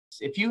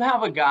If you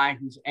have a guy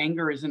whose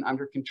anger isn't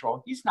under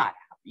control, he's not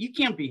happy. You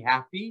can't be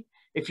happy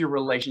if your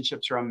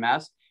relationships are a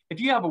mess. If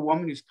you have a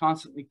woman who's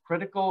constantly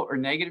critical or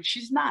negative,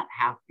 she's not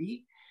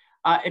happy.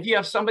 If you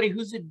have somebody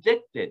who's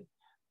addicted,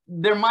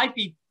 there might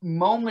be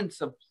moments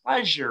of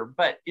pleasure,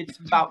 but it's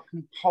about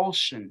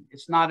compulsion.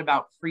 It's not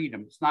about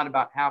freedom. It's not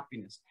about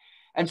happiness.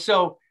 And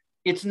so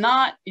it's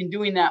not, in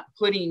doing that,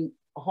 putting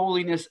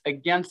holiness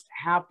against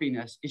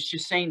happiness. It's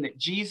just saying that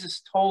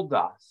Jesus told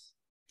us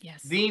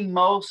the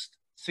most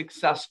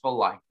successful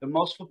life, the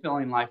most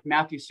fulfilling life,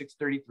 Matthew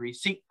 6:33,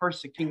 seek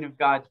first the kingdom of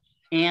God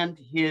and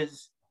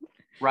his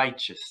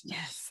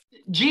righteousness.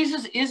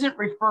 Jesus isn't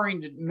referring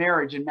to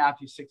marriage in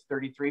Matthew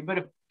 6:33, but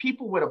if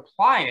people would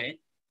apply it,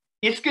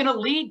 it's going to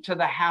lead to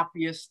the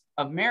happiest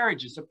of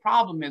marriages. The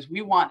problem is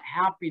we want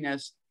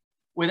happiness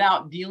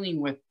without dealing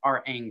with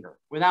our anger,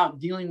 without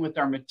dealing with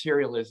our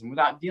materialism,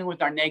 without dealing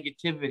with our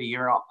negativity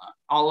or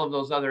all of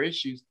those other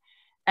issues.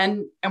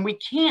 And we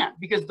can't,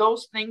 because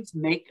those things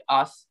make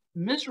us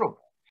miserable.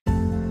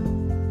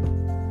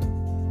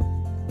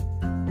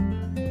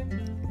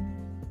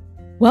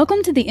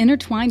 Welcome to the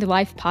Intertwined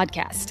Life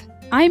podcast.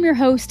 I am your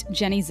host,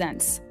 Jenny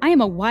Zentz. I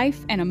am a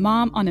wife and a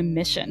mom on a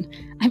mission.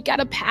 I've got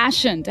a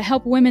passion to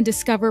help women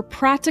discover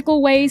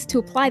practical ways to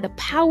apply the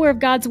power of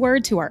God's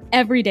word to our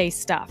everyday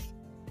stuff.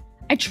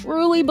 I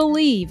truly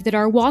believe that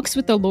our walks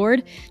with the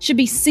Lord should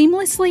be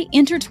seamlessly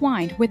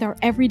intertwined with our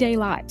everyday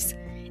lives.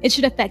 It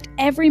should affect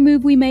every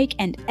move we make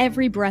and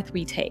every breath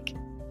we take.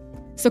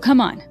 So come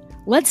on,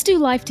 let's do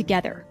life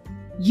together.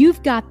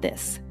 You've got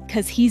this,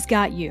 because He's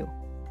got you.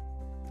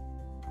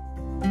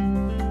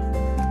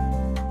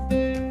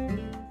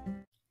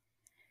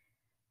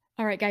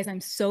 All right, guys, I'm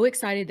so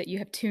excited that you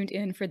have tuned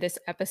in for this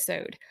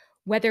episode.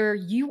 Whether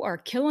you are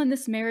killing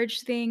this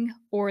marriage thing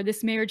or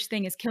this marriage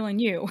thing is killing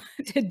you,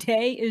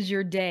 today is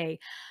your day.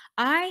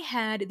 I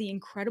had the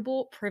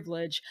incredible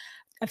privilege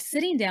of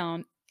sitting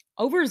down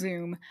over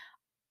Zoom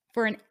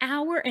for an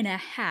hour and a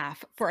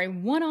half for a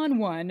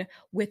one-on-one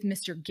with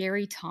Mr.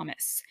 Gary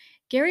Thomas.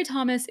 Gary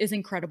Thomas is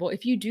incredible.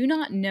 If you do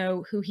not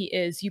know who he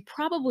is, you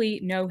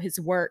probably know his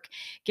work.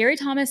 Gary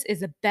Thomas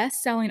is a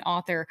best-selling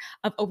author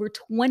of over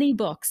 20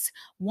 books.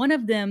 One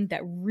of them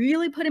that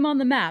really put him on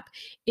the map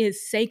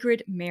is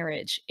Sacred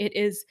Marriage. It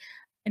is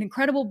an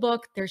incredible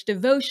book. There's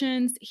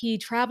devotions. He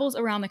travels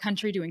around the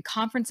country doing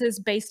conferences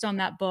based on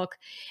that book,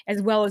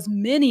 as well as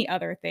many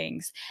other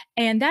things.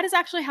 And that is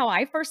actually how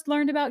I first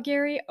learned about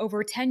Gary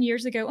over 10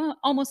 years ago,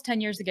 almost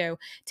 10 years ago.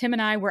 Tim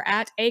and I were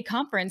at a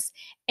conference,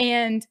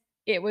 and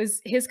it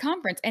was his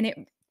conference, and it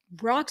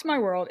rocked my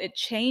world. It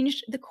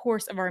changed the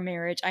course of our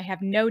marriage. I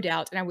have no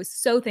doubt. And I was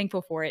so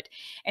thankful for it.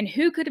 And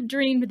who could have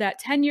dreamed that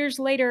 10 years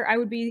later, I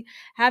would be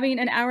having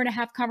an hour and a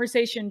half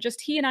conversation,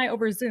 just he and I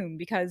over Zoom,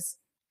 because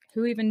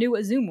who even knew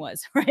what Zoom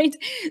was, right?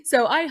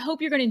 So I hope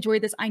you're going to enjoy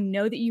this. I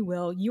know that you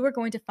will. You are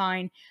going to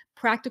find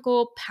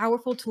practical,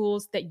 powerful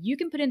tools that you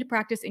can put into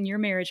practice in your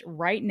marriage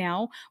right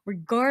now,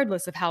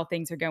 regardless of how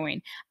things are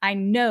going. I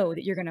know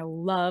that you're going to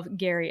love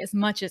Gary as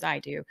much as I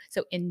do.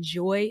 So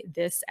enjoy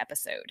this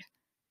episode.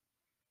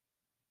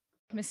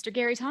 Mr.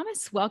 Gary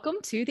Thomas, welcome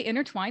to the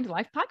Intertwined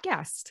Life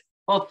podcast.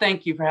 Well,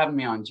 thank you for having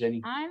me on,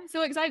 Jenny. I'm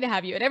so excited to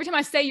have you. And every time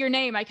I say your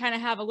name, I kind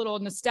of have a little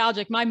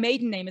nostalgic. My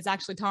maiden name is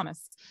actually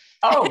Thomas.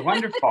 Oh,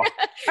 wonderful.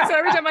 So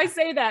every time I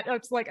say that,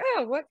 it's like,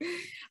 oh,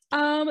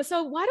 what?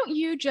 So why don't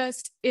you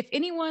just, if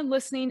anyone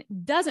listening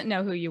doesn't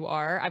know who you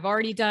are, I've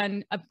already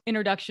done an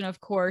introduction, of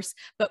course,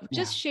 but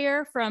just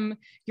share from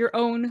your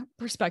own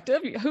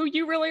perspective who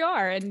you really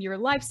are and your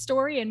life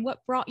story and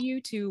what brought you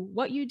to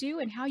what you do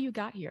and how you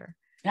got here.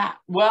 Yeah,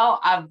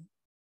 well,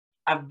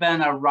 I've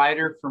been a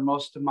writer for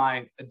most of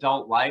my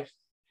adult life.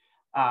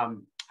 I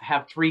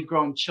have 3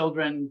 grown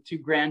children, 2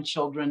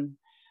 grandchildren.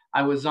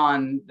 I was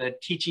on the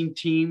teaching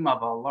team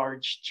of a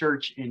large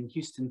church in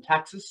Houston,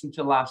 Texas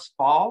until last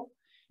fall.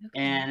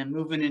 Okay. And I'm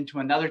moving into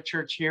another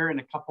church here in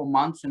a couple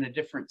months in a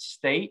different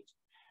state.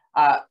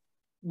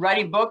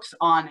 Writing books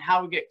on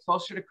how we get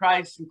closer to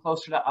Christ and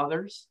closer to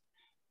others.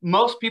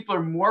 Most people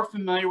are more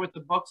familiar with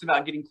the books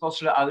about getting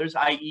closer to others,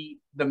 i.e.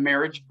 the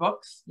marriage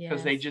books,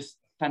 because they just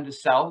tend to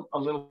sell a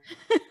little.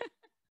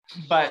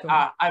 But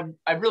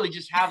I really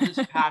just have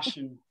this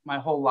passion my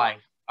whole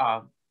life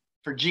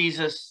for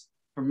Jesus,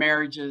 for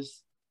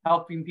marriages,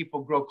 helping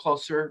people grow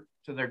closer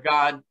to their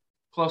God,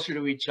 closer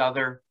to each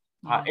other.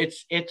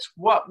 It's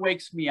what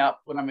wakes me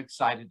up when I'm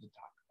excited to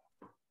talk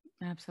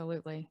about.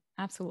 Absolutely.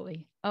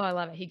 Absolutely. Oh, I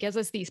love it. He gives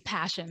us these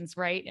passions,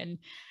 right? And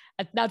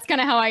that's kind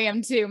of how I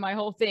am too. My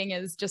whole thing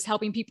is just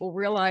helping people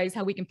realize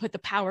how we can put the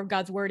power of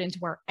God's word into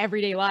our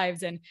everyday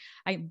lives. And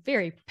I'm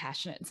very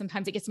passionate, and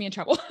sometimes it gets me in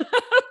trouble,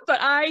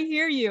 but I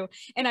hear you.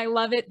 And I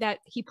love it that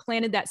he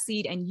planted that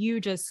seed and you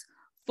just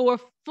for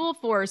full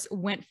force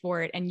went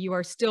for it, and you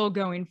are still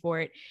going for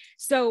it.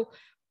 So,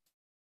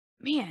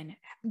 man,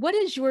 what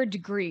is your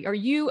degree? Are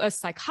you a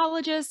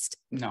psychologist?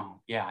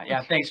 No. Yeah.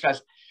 Okay. Thanks,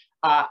 guys.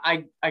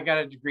 I got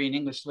a degree in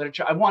English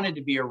literature. I wanted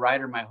to be a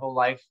writer my whole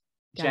life,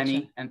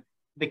 Jenny, and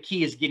the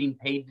key is getting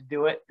paid to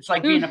do it. It's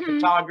like being a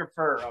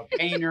photographer or a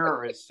painter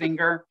or a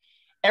singer.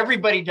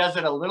 everybody does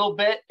it a little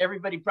bit.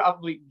 Everybody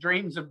probably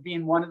dreams of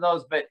being one of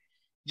those, but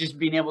just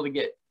being able to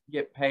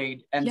get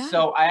paid. And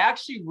so I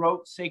actually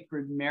wrote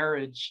Sacred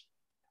Marriage,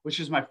 which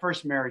was my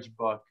first marriage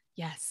book.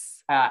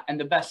 Yes. And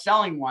the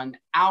best-selling one,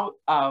 out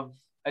of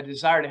a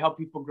desire to help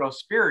people grow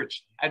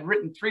spiritually. I'd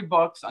written 3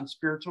 books on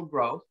spiritual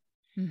growth.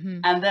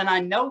 And then I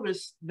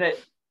noticed that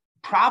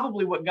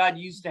probably what God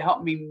used to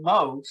help me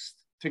most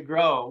to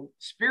grow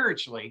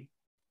spiritually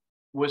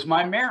was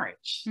my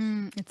marriage.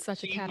 It's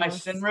such a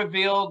catalyst. My sin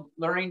revealed,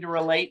 learning to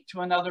relate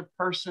to another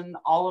person,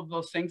 all of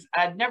those things.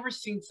 I'd never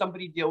seen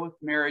somebody deal with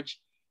marriage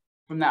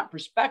from that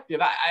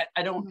perspective.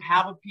 I don't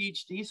have a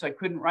PhD, so I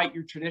couldn't write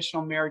your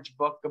traditional marriage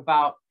book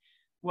about,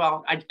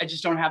 well, I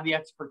just don't have the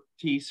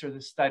expertise or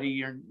the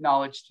study or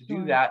knowledge to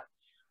do that.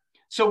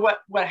 So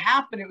what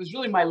happened, it was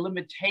really my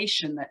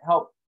limitation that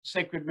helped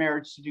Sacred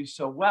Marriage to do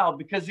so well,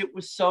 because it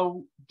was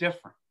so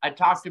different. I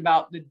talked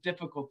about the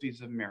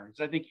difficulties of marriage.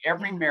 I think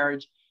every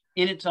marriage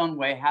in its own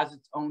way has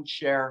its own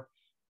share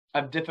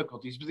of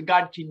difficulties, but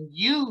God can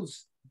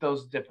use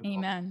those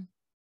difficulties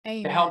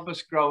to help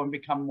us grow and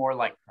become more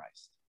like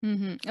Christ.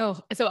 Oh,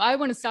 so I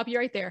want to stop you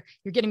right there.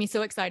 You're getting me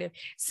so excited.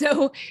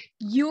 So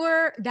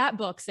that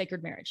book,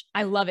 Sacred Marriage,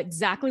 I love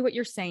exactly what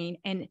you're saying.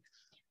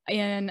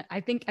 And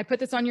I think I put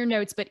this on your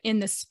notes, but in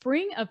the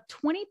spring of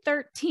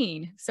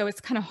 2013, so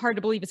it's kind of hard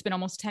to believe it's been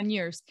almost 10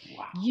 years,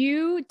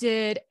 you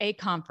did a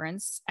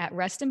conference at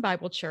Reston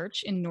Bible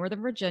Church in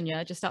Northern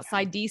Virginia, just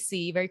outside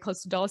DC, very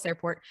close to Dulles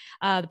Airport.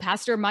 The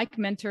pastor, Mike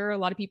Mentor, a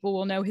lot of people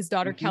will know his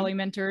daughter, Kelly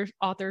Mentor,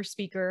 author,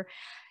 speaker.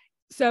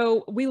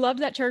 So we loved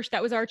that church.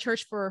 That was our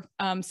church for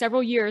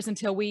several years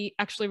until we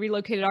actually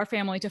relocated our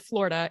family to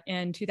Florida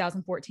in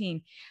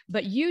 2014.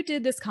 But you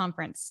did this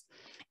conference.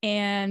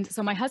 And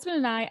so my husband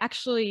and I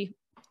actually,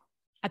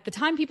 at the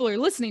time people are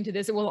listening to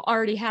this, it will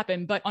already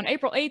happen. But on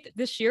April 8th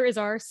this year is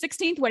our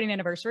 16th wedding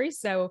anniversary.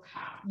 So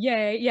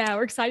yay. Yeah,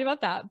 we're excited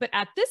about that. But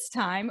at this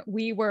time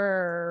we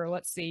were,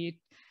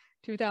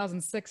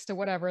 2006 to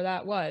whatever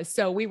that was.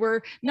 So we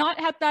were not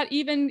at that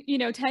even,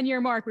 10-year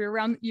mark. We were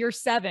around year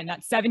 7,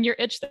 that 7-year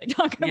itch that they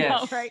talk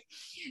about, right?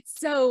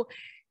 So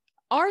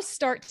our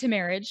start to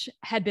marriage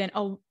had been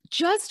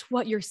just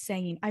what you're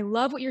saying. I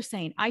love what you're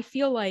saying. I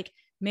feel like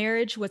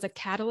marriage was a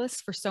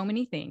catalyst for so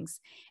many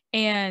things.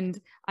 And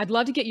I'd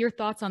love to get your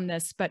thoughts on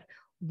this, but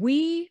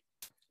we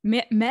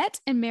met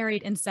and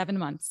married in 7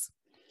 months.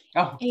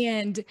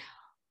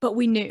 But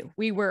we knew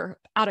we were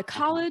out of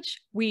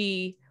college.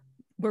 We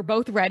were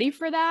both ready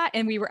for that.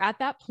 And we were at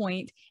that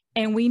point,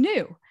 and we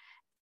knew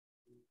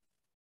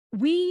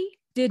we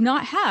did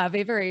not have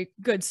a very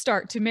good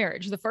start to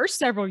marriage. The first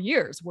several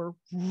years were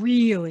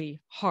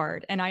really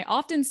hard. And I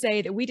often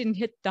say that we didn't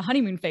hit the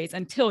honeymoon phase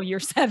until year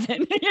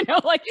 7,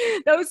 like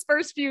those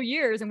first few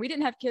years. And we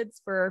didn't have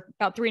kids for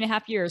about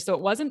 3.5 years. So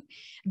it wasn't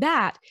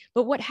that.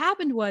 But what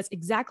happened was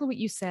exactly what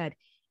you said.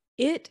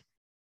 It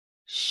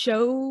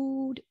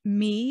showed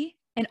me,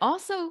 and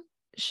also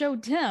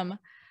showed Tim,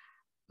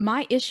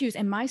 my issues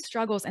and my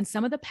struggles and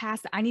some of the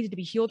past that I needed to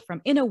be healed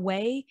from in a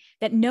way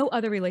that no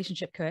other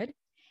relationship could.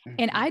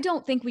 And I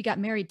don't think we got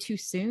married too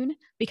soon,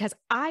 because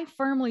I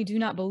firmly do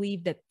not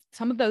believe that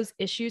some of those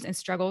issues and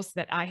struggles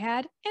that I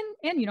had,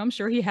 and I'm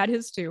sure he had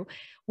his too,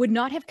 would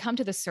not have come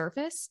to the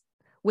surface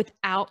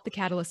without the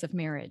catalyst of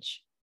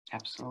marriage.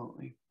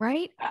 Absolutely.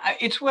 Right?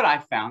 It's what I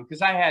found,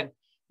 because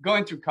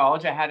going through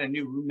college, I had a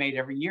new roommate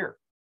every year,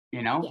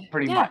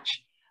 pretty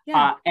much.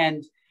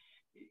 And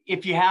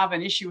if you have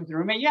an issue with your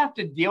roommate, you have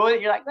to deal with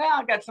it. You're like, well,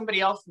 I got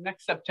somebody else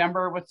next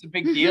September. What's the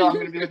big deal? I'm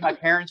going to be with my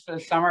parents for the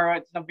summer.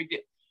 It's no big deal.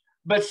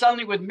 But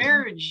suddenly with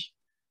marriage,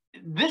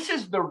 this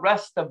is the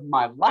rest of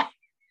my life,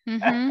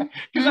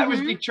 because I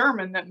was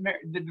determined that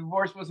the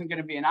divorce wasn't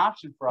going to be an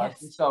option for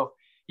us. And so,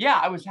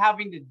 I was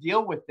having to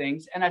deal with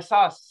things, and I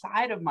saw a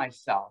side of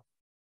myself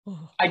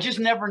I just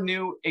never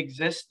knew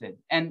existed.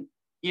 And,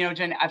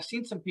 Jen, I've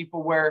seen some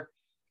people where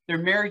their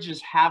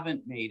marriages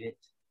haven't made it,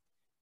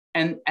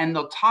 and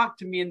they'll talk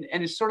to me, and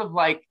it's sort of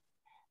like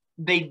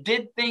they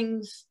did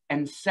things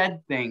and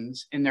said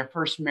things in their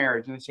first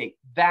marriage, and they say,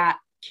 that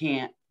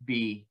can't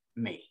be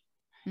me.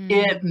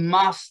 It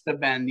must have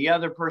been the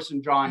other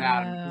person drawn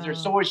out of me, because they're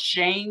so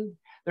ashamed,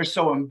 they're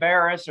so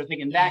embarrassed, they're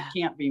thinking that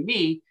can't be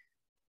me,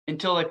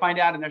 until they find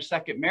out in their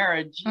second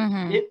marriage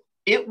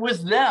it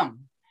was them.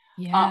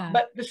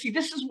 But see,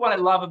 this is what I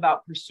love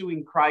about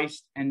pursuing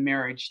Christ and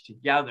marriage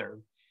together.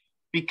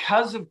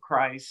 Because of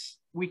Christ,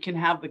 we can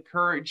have the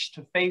courage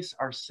to face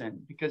our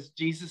sin, because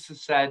Jesus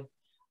has said,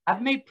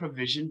 I've made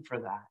provision for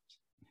that.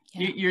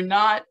 You're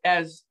not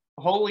as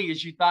holy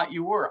as you thought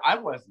you were. I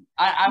wasn't.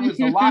 I was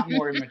a lot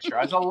more immature.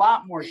 I was a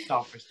lot more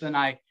selfish than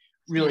I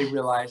really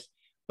realized.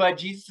 But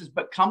Jesus says,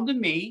 but come to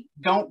me,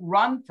 don't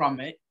run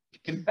from it,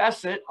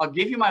 confess it. I'll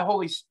give you my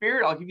Holy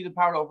Spirit. I'll give you the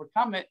power to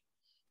overcome it.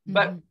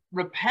 But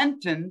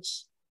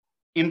repentance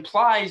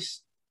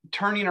implies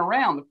turning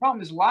around. The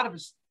problem is a lot of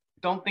us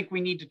don't think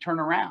we need to turn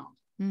around.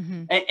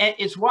 And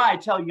it's why I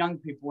tell young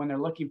people when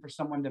they're looking for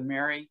someone to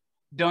marry,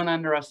 don't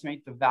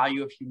underestimate the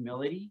value of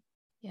humility.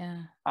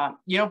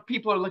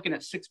 People are looking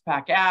at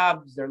 6-pack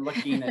abs, they're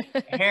looking at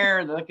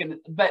hair, they're looking at,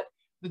 but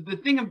the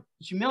thing of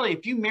humility,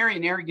 if you marry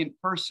an arrogant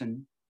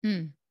person,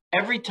 Mm.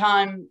 every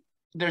time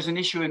there's an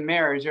issue in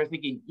marriage, they're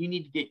thinking, you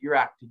need to get your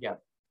act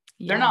together.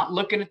 They're Yeah. not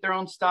looking at their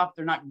own stuff.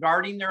 They're not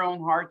guarding their own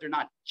heart. They're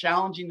not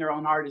challenging their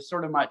own heart. It's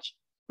sort of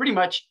pretty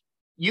much,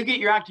 you get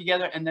your act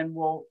together and then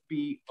we'll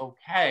be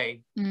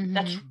okay. Mhm.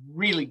 That's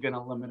really going to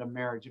limit a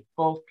marriage if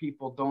both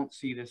people don't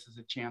see this as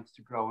a chance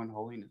to grow in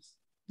holiness.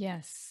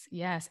 Yes,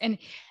 yes. And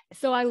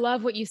so I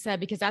love what you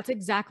said, because that's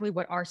exactly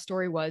what our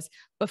story was.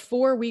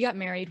 Before we got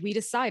married, we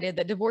decided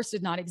that divorce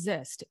did not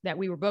exist, that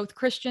we were both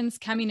Christians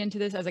coming into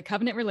this as a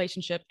covenant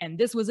relationship, and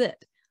this was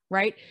it.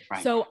 Right.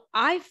 Right. So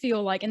I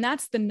feel like, and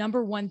that's the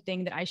number one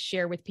thing that I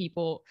share with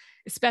people,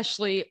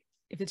 especially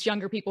if it's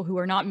younger people who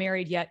are not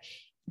married yet,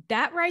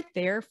 that right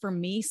there for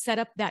me set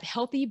up that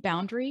healthy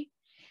boundary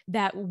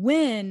that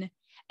and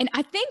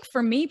I think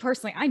for me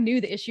personally, I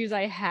knew the issues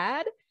I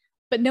had,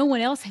 but no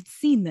one else had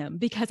seen them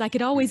because I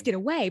could always get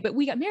away. But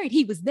we got married.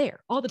 He was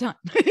there all the time.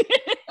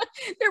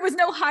 There was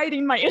no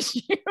hiding my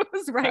issues,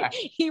 right?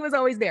 He was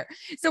always there.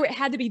 So it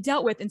had to be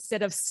dealt with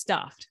instead of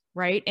stuffed,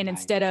 right? And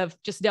instead of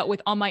just dealt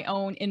with on my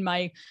own in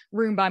my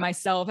room by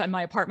myself at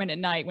my apartment at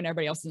night when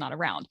everybody else is not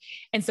around.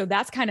 And so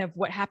that's kind of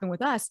what happened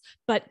with us.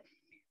 But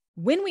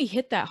when we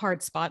hit that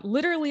hard spot,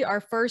 literally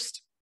our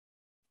first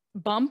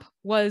bump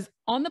was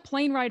on the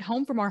plane ride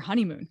home from our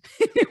honeymoon.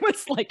 It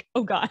was like,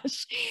 oh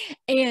gosh.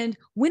 And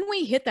when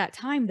we hit that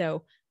time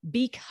though,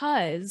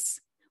 because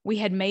we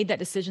had made that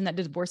decision that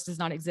divorce does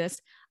not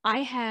exist, I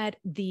had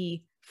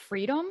the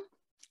freedom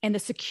and the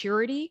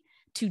security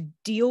to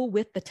deal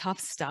with the tough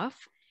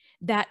stuff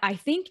that I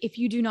think if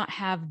you do not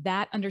have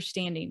that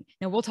understanding,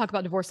 now we'll talk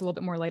about divorce a little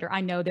bit more later.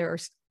 I know there are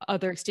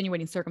other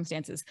extenuating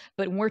circumstances,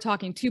 but when we're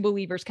talking two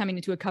believers coming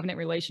into a covenant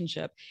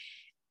relationship,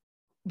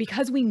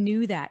 because we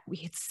knew that we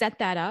had set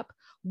that up,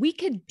 we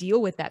could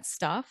deal with that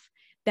stuff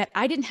that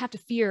I didn't have to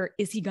fear,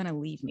 is he going to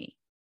leave me?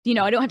 You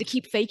know, I don't have to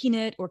keep faking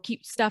it or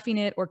keep stuffing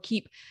it or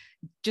keep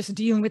just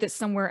dealing with it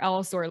somewhere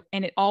else,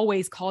 and it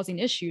always causing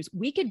issues.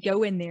 We could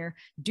go in there,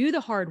 do the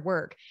hard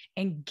work,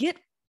 and get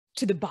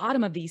to the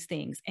bottom of these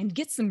things and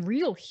get some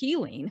real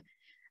healing.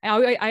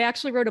 I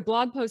actually wrote a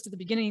blog post at the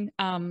beginning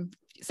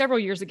several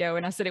years ago,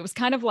 and I said it was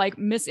kind of like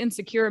Miss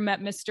Insecure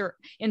met Mr.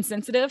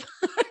 Insensitive,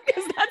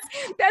 because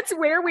that's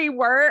where we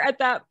were at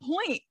that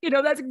point. You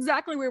know, that's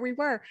exactly where we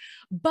were.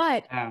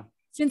 But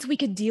since we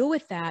could deal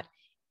with that,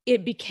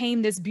 it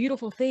became this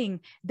beautiful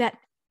thing that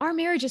our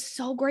marriage is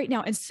so great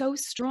now and so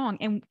strong.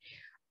 And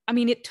I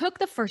mean, it took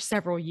the first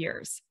several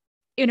years,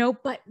 you know,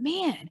 but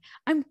man,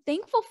 I'm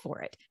thankful for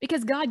it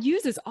because God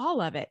uses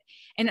all of it.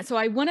 And so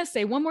I want to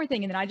say one more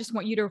thing, and then I just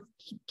want you to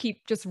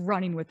keep just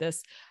running with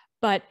this.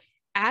 But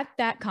at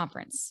that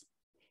conference,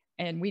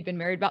 and we'd been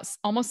married about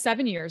almost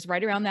 7 years,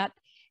 right around that.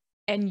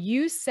 And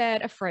you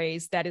said a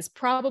phrase that is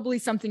probably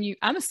something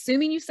I'm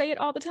assuming you say it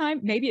all the time.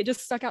 Maybe it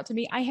just stuck out to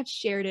me. I have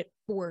shared it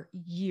for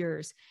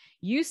years.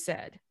 You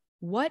said,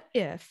 what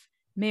if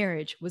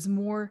marriage was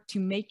more to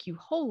make you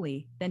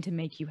holy than to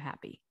make you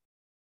happy?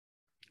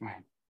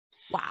 Right.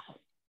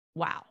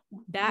 Wow.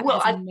 That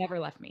has never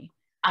left me.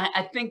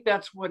 I think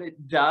that's what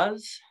it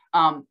does.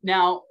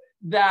 Now,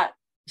 that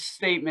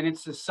statement,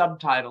 it's the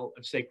subtitle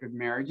of Sacred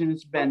Marriage, and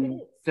it's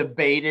been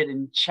debated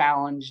and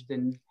challenged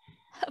and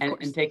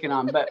taken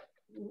on. But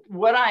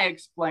what I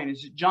explain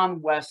is that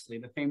John Wesley,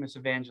 the famous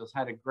evangelist,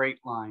 had a great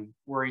line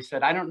where he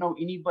said, I don't know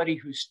anybody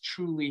who's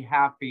truly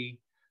happy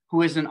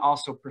who isn't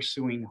also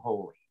pursuing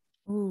holy.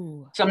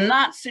 Ooh. So I'm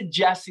not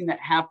suggesting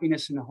that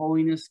happiness and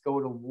holiness go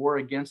to war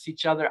against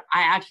each other.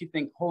 I actually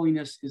think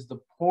holiness is the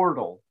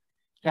portal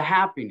to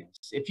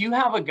happiness. If you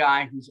have a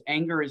guy whose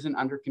anger isn't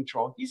under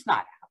control, he's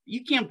not happy.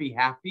 You can't be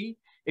happy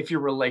if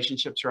your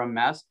relationships are a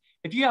mess.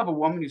 If you have a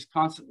woman who's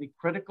constantly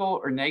critical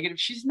or negative,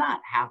 she's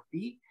not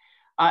happy.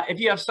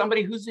 If you have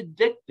somebody who's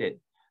addicted,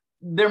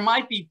 there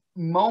might be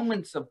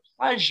moments of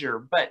pleasure,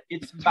 but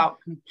it's about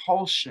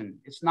compulsion.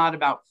 It's not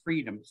about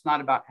freedom. It's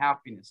not about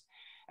happiness.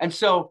 And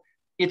so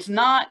it's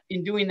not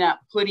in doing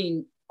that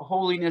putting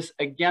holiness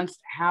against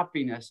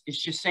happiness.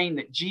 It's just saying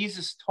that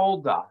Jesus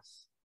told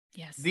us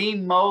the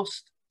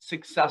most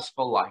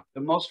successful life,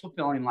 the most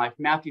fulfilling life,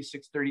 Matthew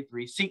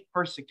 6:33, seek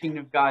first the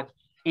kingdom of God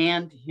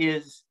and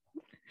his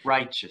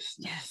righteousness.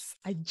 Yes,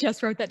 I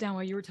just wrote that down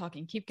while you were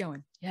talking. Keep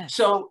going. Yes.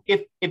 So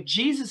if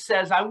Jesus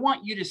says, I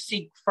want you to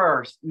seek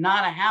first,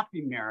 not a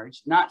happy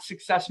marriage, not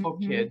successful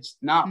kids,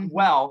 not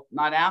wealth,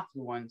 not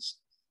affluence,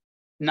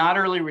 not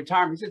early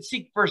retirement. He said,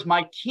 seek first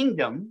my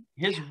kingdom,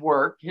 his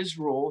work, his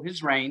rule,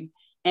 his reign,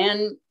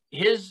 and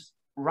his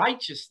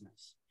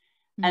righteousness.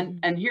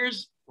 And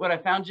here's what I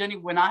found, Jenny,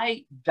 when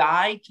I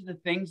die to the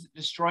things that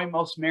destroy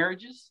most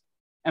marriages,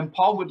 and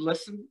Paul would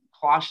listen,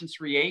 Colossians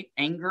 3:8,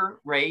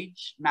 anger,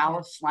 rage,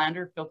 malice,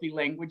 slander, filthy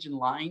language, and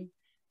lying.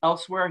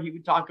 Elsewhere, he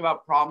would talk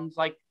about problems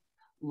like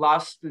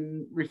lust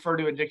and refer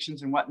to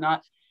addictions and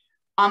whatnot.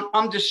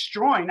 I'm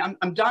destroying,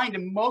 I'm dying to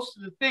most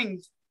of the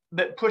things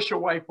that push a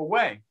wife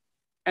away.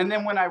 And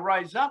then when I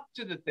rise up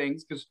to the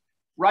things, because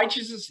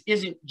righteousness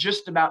isn't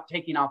just about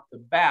taking off the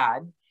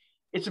bad,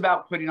 it's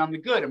about putting on the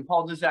good. And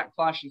Paul does that in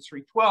Colossians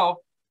 3:12.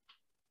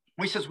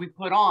 He says we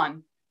put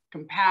on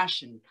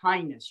compassion,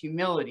 kindness,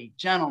 humility,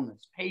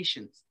 gentleness,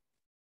 patience,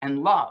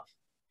 and love.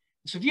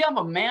 So if you have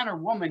a man or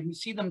woman who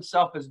see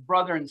themselves as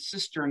brother and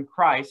sister in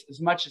Christ,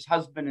 as much as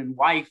husband and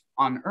wife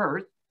on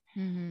earth,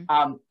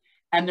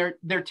 and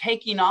they're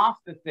taking off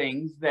the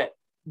things that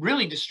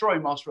really destroy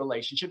most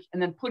relationships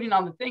and then putting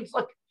on the things.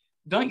 Look,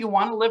 don't you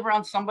want to live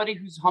around somebody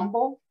who's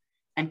humble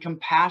and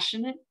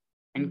compassionate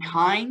and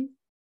kind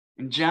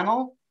and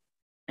gentle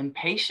and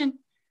patient?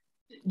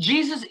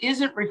 Jesus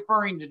isn't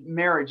referring to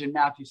marriage in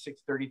Matthew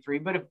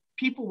 6:33, but if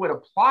people would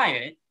apply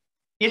it,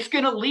 it's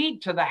going to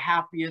lead to the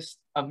happiest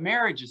of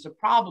marriages. The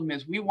problem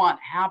is we want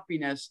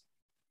happiness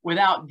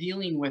without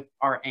dealing with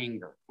our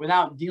anger,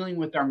 without dealing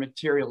with our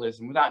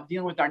materialism, without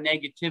dealing with our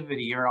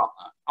negativity or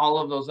all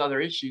of those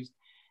other issues.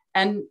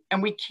 And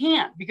we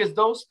can't, because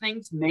those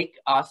things make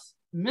us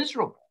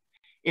miserable.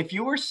 If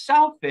you are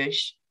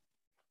selfish,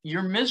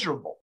 you're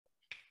miserable.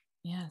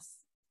 Yes.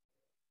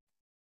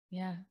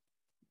 Yeah.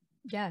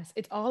 Yes.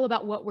 It's all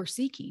about what we're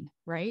seeking,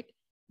 right?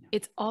 Yeah.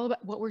 It's all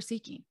about what we're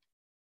seeking.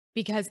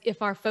 Because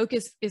if our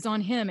focus is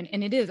on him,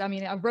 and it is, I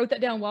mean, I wrote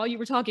that down while you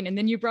were talking, and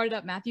then you brought it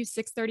up, Matthew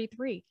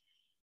 6:33.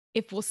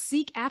 If we'll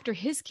seek after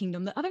his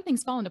kingdom, the other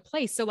things fall into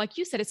place. So like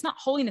you said, it's not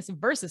holiness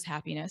versus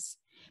happiness,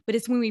 but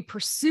it's when we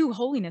pursue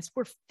holiness,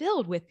 we're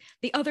filled with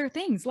the other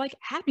things like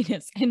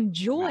happiness and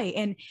joy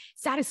and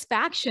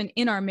satisfaction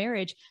in our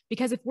marriage.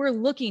 Because if we're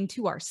looking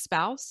to our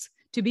spouse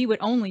to be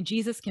what only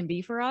Jesus can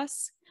be for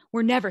us,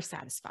 we're never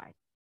satisfied.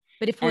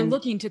 But if we're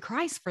looking to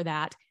Christ for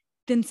that,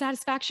 then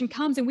satisfaction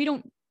comes and we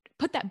don't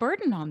put that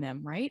burden on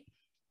them, right?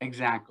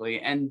 Exactly.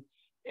 And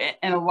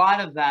a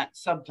lot of that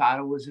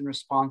subtitle was in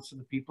response to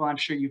the people. I'm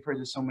sure you've heard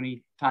this so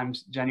many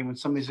times, Jenny, when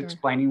somebody's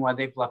explaining why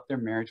they've left their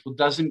marriage. Well,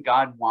 doesn't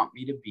God want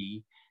me to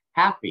be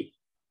happy?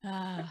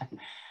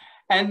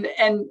 And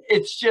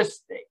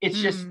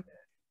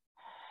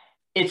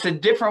it's a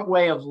different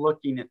way of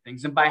looking at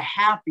things. And by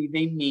happy,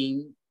 they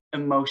mean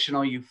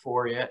emotional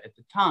euphoria at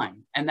the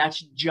time. And that's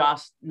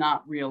just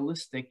not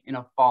realistic in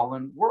a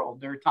fallen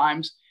world. There are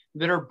times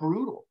that are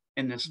brutal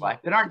in this life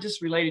that aren't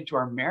just related to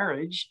our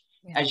marriage.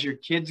 As your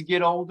kids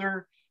get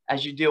older,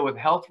 as you deal with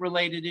health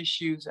related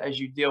issues, as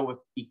you deal with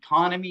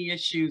economy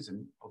issues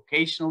and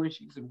vocational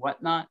issues and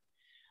whatnot.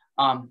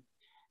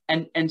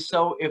 And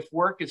so if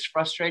work is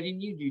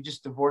frustrating you, do you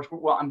just divorce?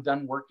 Well, I'm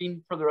done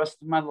working for the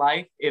rest of my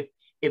life. If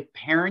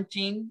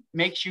parenting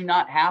makes you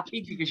not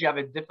happy because you have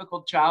a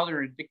difficult child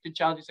or an addicted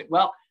child, you say,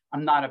 well,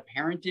 I'm not a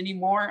parent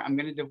anymore. I'm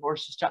going to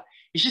divorce this child.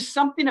 It's just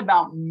something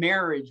about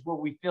marriage where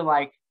we feel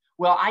like,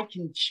 well, I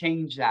can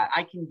change that.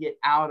 I can get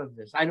out of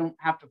this. I don't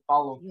have to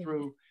follow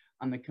through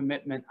on the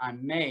commitment I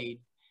made.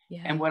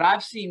 And what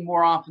I've seen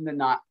more often than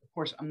not, of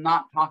course, I'm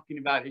not talking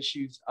about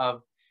issues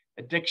of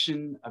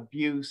addiction,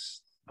 abuse,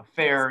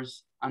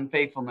 affairs,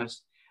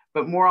 unfaithfulness,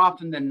 but more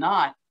often than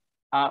not,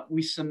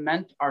 we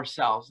cement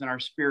ourselves in our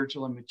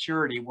spiritual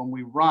immaturity when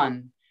we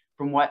run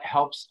from what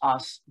helps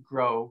us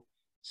grow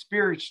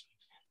spiritually.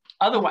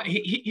 Otherwise,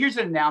 here's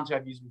an analogy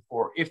I've used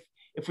before.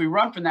 If we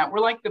run from that, we're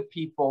like the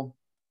people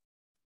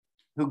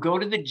who go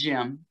to the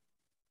gym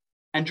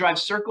and drive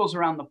circles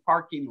around the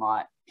parking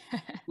lot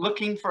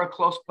looking for a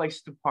close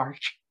place to park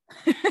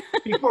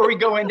before we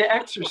go into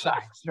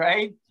exercise,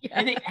 right?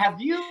 I think,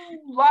 have you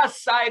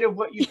lost sight of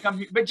what you come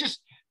here? But just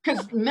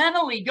because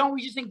mentally, don't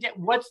we just think that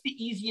what's the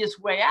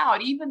easiest way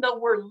out? Even though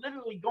we're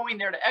literally going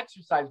there to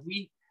exercise,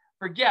 we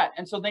forget.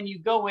 And so then you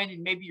go in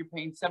and maybe you're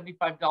paying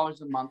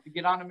 $75 a month to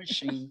get on a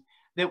machine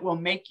that will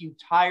make you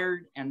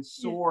tired and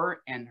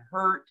sore and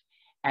hurt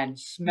and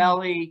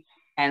smelly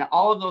and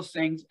all of those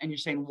things. And you're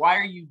saying, why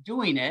are you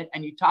doing it?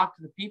 And you talk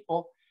to the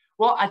people.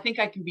 Well, I think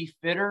I can be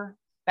fitter,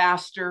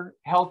 faster,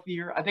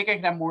 healthier. I think I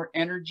can have more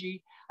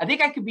energy. I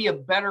think I could be a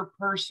better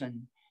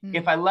person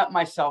if I let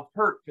myself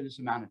hurt for this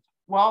amount of time.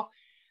 Well,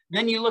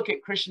 then you look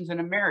at Christians in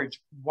a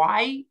marriage.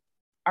 Why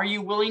are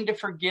you willing to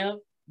forgive?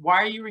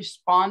 Why are you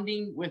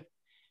responding with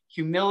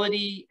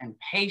humility and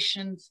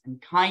patience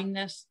and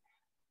kindness?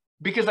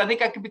 Because I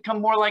think I can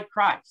become more like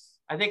Christ.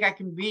 I think I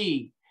can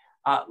be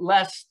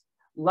less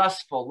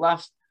lustful,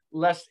 less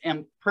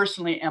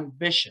personally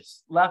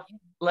ambitious,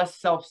 less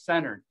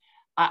self-centered.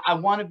 I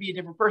want to be a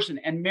different person.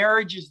 And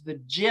marriage is the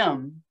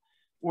gym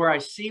where I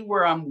see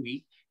where I'm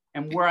weak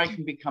and where I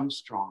can become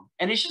strong.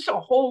 And it's just a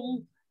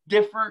whole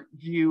different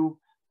view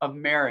of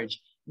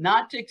marriage,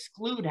 not to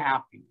exclude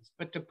happiness,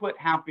 but to put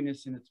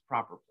happiness in its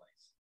proper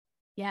place.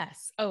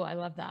 Yes. Oh, I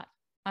love that.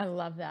 I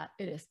love that.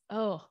 It is.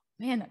 Oh,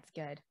 man, that's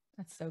good.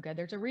 That's so good.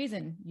 There's a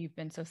reason you've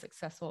been so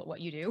successful at what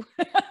you do.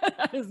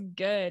 That is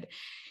good.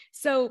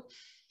 So,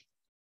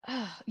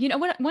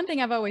 one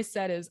thing I've always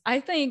said is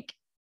I think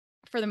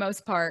for the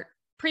most part,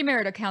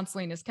 premarital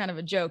counseling is kind of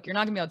a joke. You're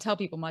not gonna be able to tell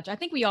people much. I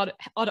think we ought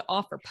to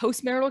offer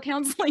postmarital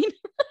counseling.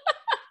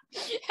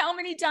 How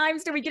many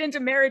times do we get into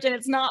marriage and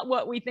it's not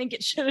what we think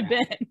it should have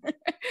been?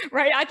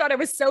 Right? I thought I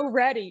was so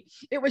ready.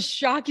 It was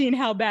shocking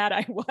how bad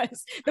I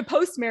was. The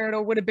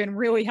postmarital would have been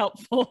really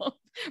helpful,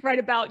 right?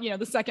 About,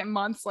 the second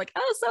month's like,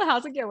 oh, so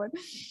how's it going?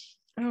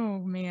 Oh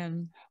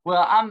man.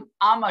 Well,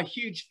 I'm a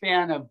huge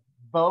fan of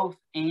both.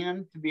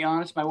 And to be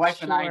honest, my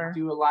wife and I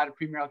do a lot of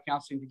premarital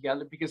counseling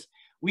together because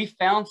we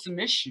found some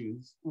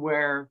issues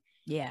where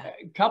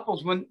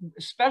couples,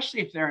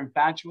 especially if they're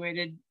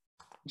infatuated,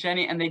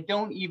 Jenny, and they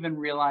don't even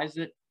realize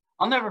it.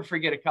 I'll never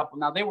forget a couple.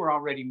 Now, they were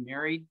already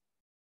married.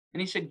 And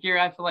he said, Gary,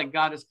 I feel like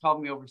God has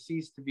called me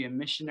overseas to be a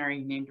missionary.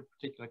 He named a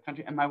particular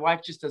country. And my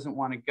wife just doesn't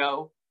want to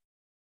go.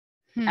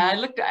 And I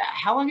looked at,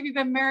 how long have you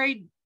been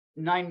married?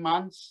 9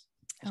 months.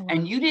 Oh, wow.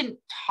 And you didn't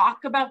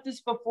talk about this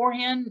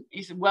beforehand?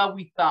 He said, well,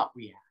 we thought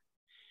we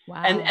had.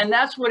 Wow. And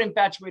that's what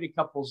infatuated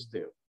couples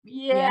do.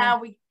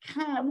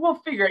 We'll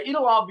figure it.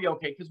 It'll all be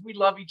okay because we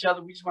love each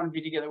other. We just want to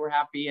be together. We're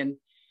happy. And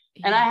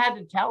I had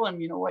to tell him,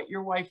 you know what?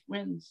 Your wife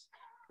wins.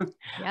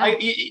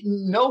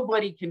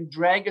 Nobody can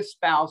drag a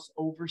spouse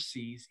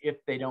overseas if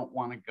they don't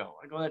want to go.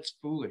 I go, that's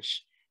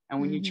foolish.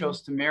 And when you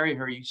chose to marry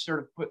her, you sort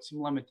of put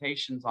some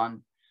limitations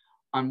on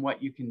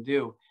what you can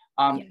do.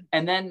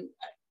 And then,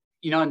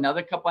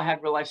 another couple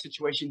had real life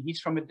situation. He's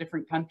from a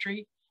different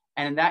country.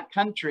 And in that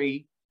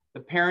country,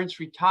 the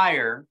parents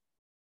retire,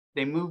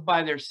 they move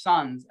by their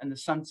sons, and the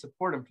sons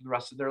support them for the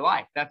rest of their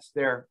life. That's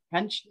their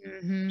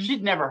pension.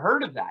 She'd never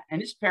heard of that. And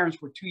his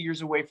parents were 2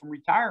 years away from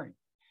retiring.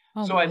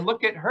 So I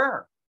look at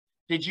her.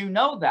 Did you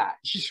know that?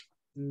 She's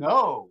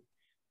no.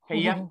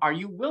 Okay, are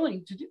you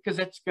willing to do? Because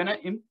it's going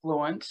to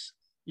influence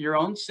your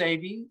own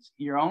savings,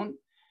 your own.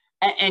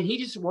 And he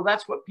just, well,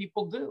 that's what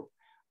people do.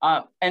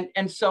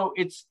 And so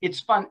it's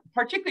fun,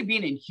 particularly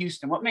being in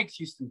Houston. What makes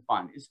Houston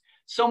fun is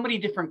so many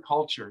different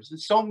cultures and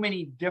so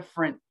many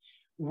different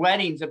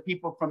weddings of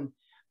people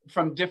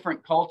from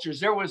different cultures.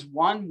 There was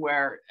one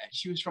where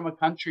she was from a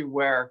country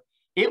where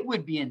it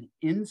would be an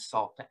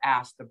insult to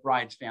ask the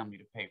bride's family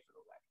to pay for.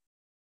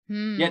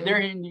 Yeah, they're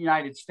in the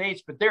United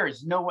States, but there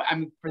is no way. I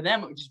mean, for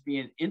them, it would just be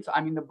an insult. I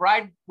mean, the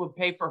bride would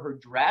pay for her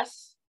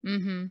dress,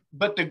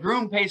 but the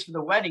groom pays for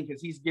the wedding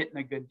because he's getting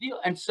a good deal.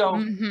 And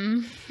so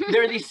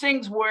there are these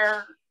things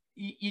where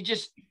you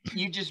just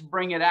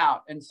bring it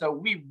out. And so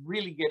we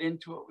really get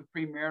into it with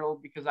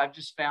premarital because I've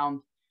just found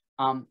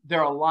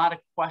there are a lot of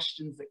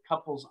questions that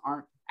couples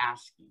aren't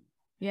asking.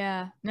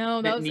 Yeah,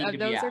 no, those are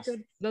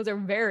good. Those are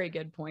very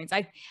good points.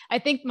 I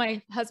think my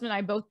husband and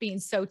I both being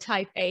so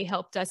type A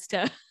helped us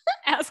to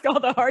ask all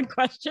the hard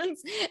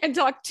questions and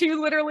talk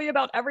literally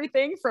about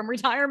everything from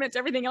retirement to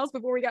everything else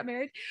before we got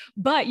married.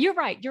 But you're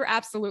right. You're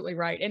absolutely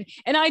right.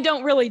 And I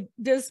don't really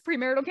do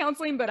premarital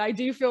counseling, but I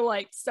do feel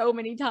like so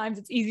many times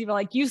it's easy to,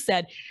 like you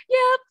said,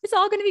 yeah, it's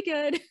all going to be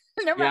good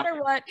no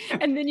matter what.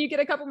 And then you get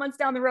a couple months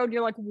down the road and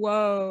you're like,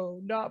 whoa,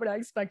 not what I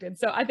expected.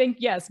 So I think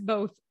yes,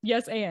 both.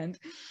 Yes. And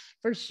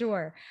for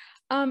sure.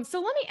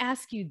 So let me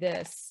ask you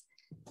this.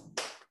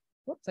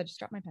 Whoops, I just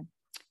dropped my pen.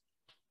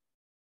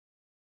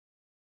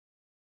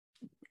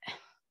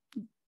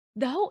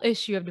 The whole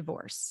issue of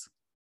divorce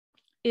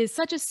is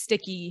such a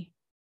sticky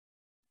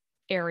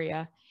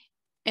area,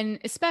 and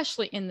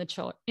especially in the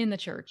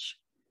church.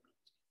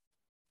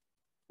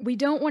 We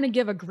don't want to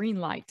give a green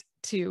light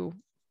to,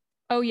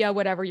 oh yeah,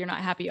 whatever, you're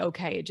not happy.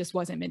 Okay, it just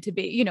wasn't meant to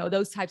be,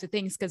 those types of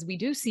things, because we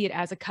do see it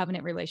as a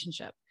covenant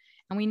relationship.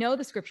 And we know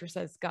the scripture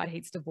says God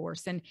hates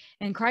divorce, and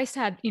Christ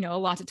had, a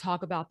lot to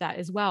talk about that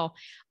as well.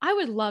 I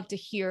would love to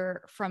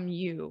hear from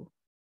you.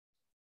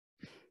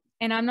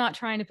 And I'm not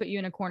trying to put you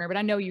in a corner, but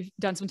I know you've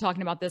done some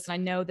talking about this. And I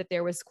know that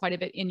there was quite a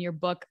bit in your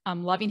book,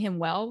 Loving Him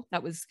Well,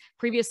 that was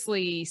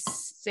previously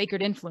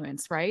Sacred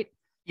Influence, right?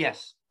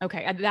 Yes.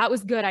 Okay. That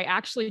was good. I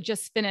actually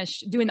just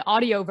finished doing the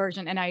audio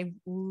version and I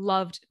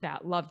loved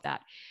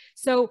that.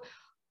 So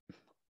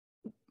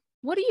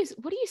what do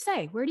you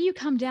say? Where do you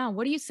come down?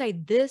 What do you say?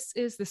 This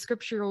is the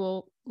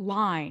scriptural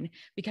line,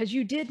 because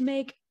you did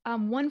make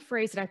one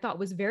phrase that I thought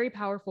was very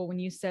powerful when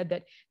you said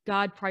that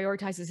God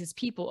prioritizes his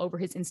people over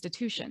his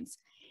institutions.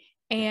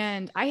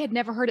 And I had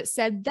never heard it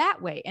said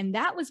that way. And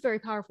that was very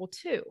powerful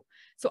too.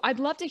 So I'd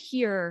love to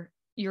hear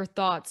your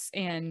thoughts.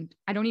 And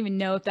I don't even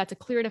know if that's a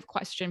clear enough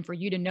question for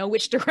you to know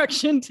which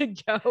direction to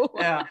go.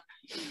 Yeah.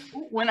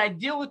 When I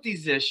deal with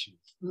these issues,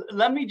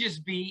 let me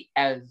just be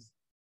as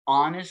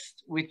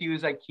honest with you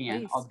as I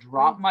can. Please. I'll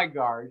drop my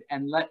guard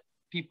and let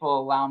people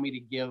allow me to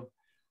give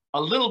a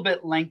little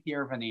bit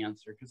lengthier of an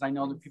answer, because I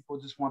know that people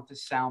just want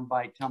this sound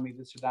bite, tell me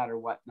this or that or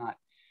whatnot.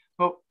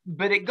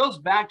 But it goes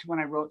back to when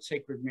I wrote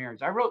Sacred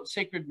Marriage. I wrote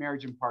Sacred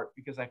Marriage in part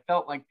because I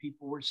felt like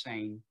people were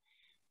saying,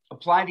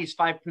 apply these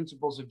 5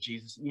 principles of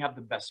Jesus and you have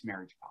the best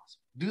marriage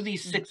possible. Do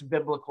these 6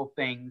 biblical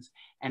things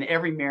and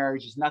every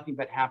marriage is nothing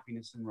but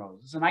happiness and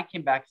roses. And I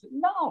came back and said,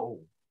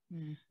 no.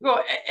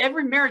 Well,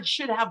 every marriage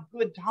should have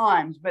good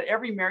times, but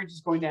every marriage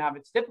is going to have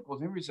its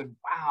difficulties. Everybody said,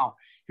 wow,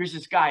 here's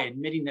this guy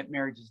admitting that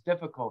marriage is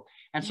difficult.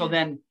 And so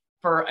then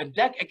for a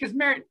decade, because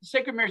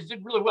Sacred Marriage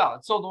did really well.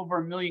 It sold over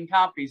 1 million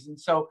copies. And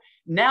so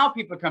now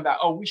people come back,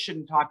 oh, we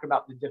shouldn't talk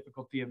about the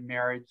difficulty of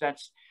marriage.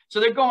 So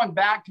they're going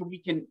back to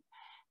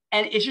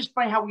and it's just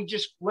funny how we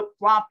just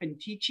flip-flop in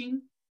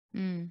teaching.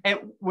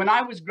 And when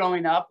I was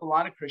growing up, a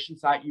lot of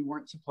Christians thought you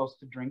weren't supposed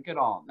to drink at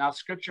all. Now,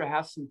 scripture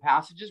has some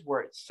passages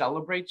where it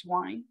celebrates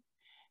wine.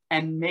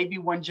 And maybe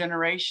one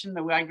generation,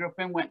 the way I grew up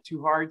in, went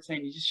too hard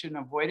saying you just shouldn't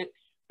avoid it.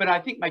 But I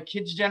think my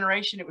kids'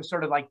 generation, it was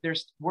sort of like,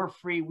 we're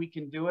free, we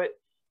can do it.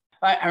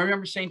 I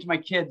remember saying to my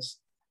kids,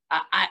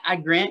 I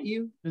grant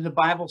you that the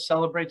Bible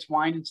celebrates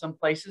wine in some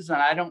places,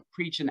 and I don't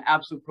preach an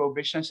absolute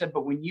prohibition. I said,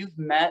 but when you've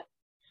met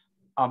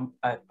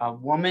a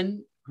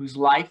woman whose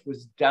life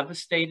was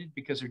devastated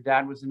because her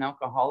dad was an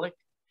alcoholic,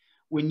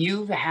 when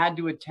you've had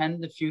to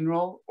attend the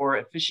funeral or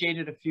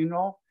officiated a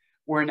funeral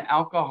where an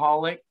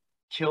alcoholic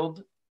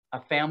killed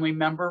a family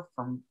member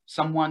from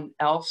someone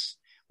else,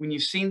 when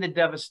you've seen the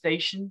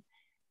devastation,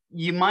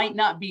 you might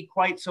not be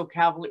quite so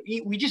cavalier.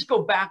 We just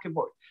go back and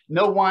forth.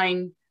 No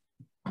wine,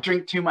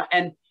 drink too much.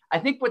 And I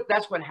think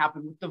that's what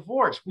happened with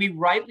divorce. We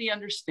rightly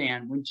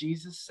understand when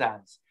Jesus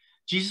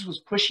was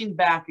pushing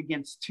back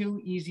against too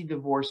easy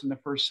divorce in the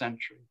first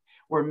century,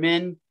 where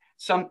men,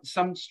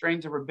 some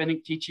strains of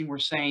rabbinic teaching were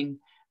saying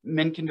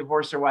men can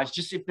divorce their wives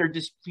just if they're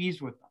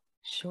displeased with them.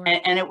 Sure.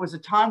 And it was a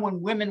time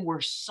when women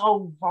were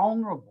so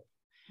vulnerable,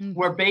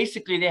 where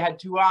basically they had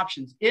two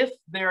options. If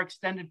their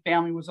extended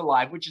family was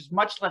alive, which is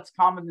much less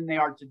common than they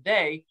are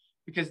today,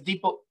 because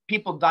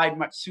people died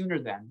much sooner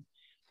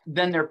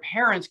then their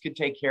parents could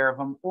take care of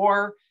them,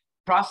 or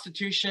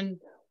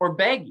prostitution or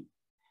begging.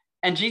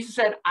 And Jesus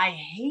said, I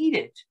hate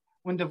it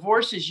when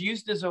divorce is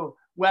used as a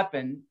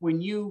weapon,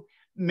 when you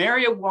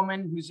marry a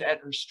woman who's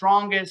at her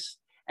strongest,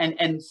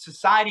 and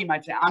society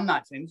might say, I'm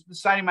not saying,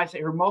 society might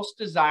say her most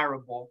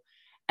desirable,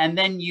 and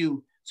then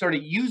you sort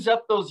of use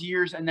up those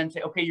years and then say,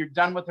 okay, you're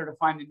done with her to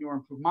find a new or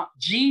improved mom.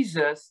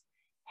 Jesus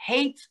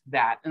hates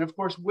that. And of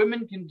course,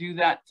 women can do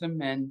that to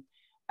men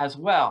as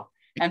well.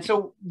 And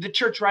so the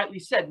church rightly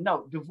said,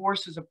 no,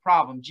 divorce is a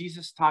problem.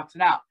 Jesus talks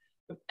it out.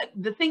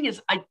 The thing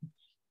is,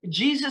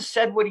 Jesus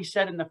said what he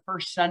said in the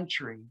first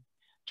century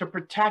to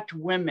protect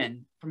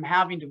women from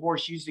having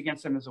divorce used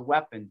against them as a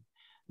weapon,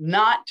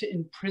 not to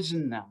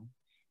imprison them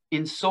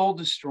in soul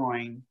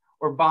destroying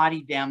or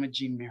body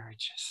damaging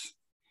marriages.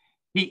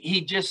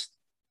 He just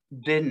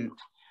didn't.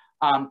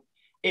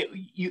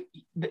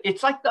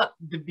 It's like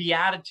the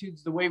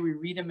Beatitudes, the way we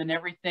read them and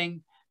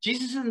everything.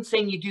 Jesus isn't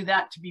saying you do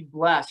that to be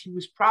blessed. He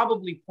was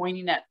probably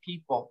pointing at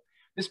people.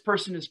 This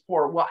person is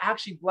poor. Well,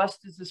 actually,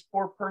 blessed is this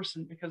poor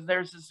person because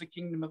theirs is the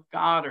kingdom of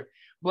God, or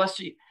blessed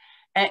you.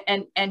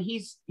 And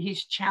he's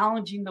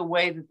challenging the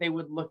way that they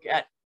would look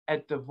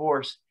at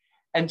divorce.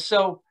 And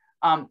so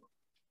when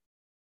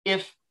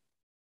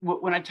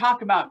I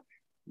talk about,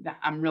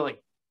 I'm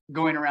really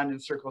going around in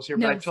circles here,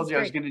 but I told you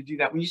I was going to do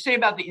that. When you say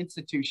about the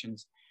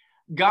institutions,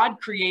 God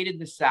created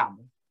the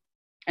Sabbath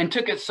and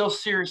took it so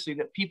seriously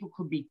that people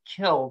could be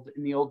killed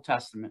in the Old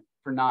Testament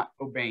for not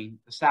obeying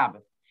the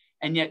Sabbath.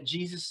 And yet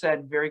Jesus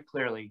said very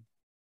clearly,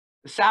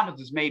 the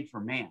Sabbath is made for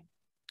man,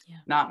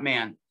 not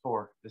man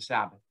for the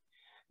Sabbath.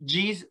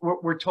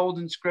 We're told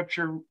in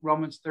Scripture,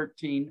 Romans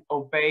 13,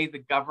 obey the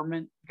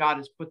government. God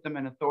has put them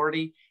in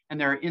authority.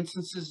 And there are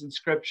instances in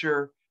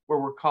Scripture where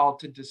we're called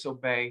to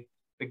disobey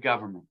the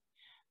government.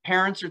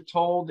 Parents are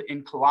told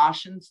in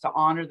Colossians to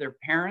honor their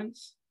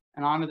parents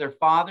and honor their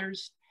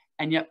fathers.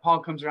 And yet Paul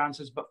comes around and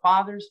says, but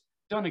fathers,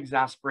 don't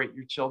exasperate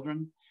your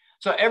children.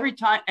 So every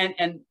time,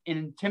 and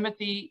in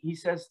Timothy, he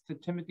says to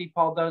Timothy,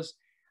 Paul does,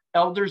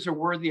 elders are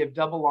worthy of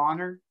double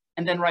honor.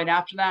 And then right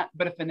after that,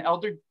 but if an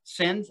elder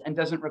sins and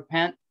doesn't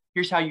repent,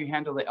 here's how you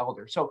handle the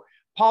elder. So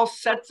Paul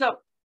sets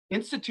up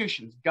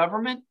institutions,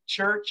 government,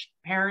 church,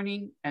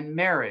 parenting, and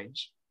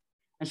marriage,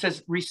 and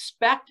says,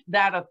 respect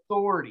that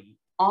authority,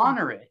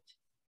 honor it,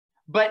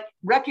 but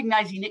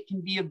recognizing it can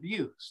be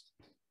abused.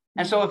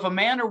 And so if a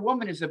man or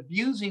woman is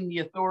abusing the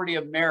authority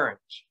of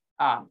marriage,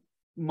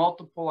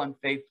 multiple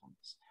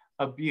unfaithfulness,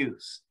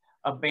 abuse,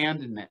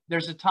 abandonment,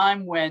 there's a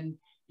time when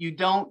you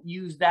don't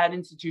use that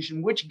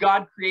institution, which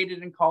God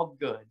created and called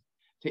good,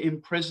 to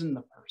imprison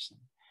the person.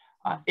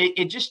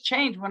 It just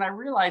changed when I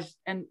realized,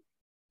 and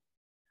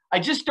I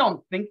just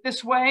don't think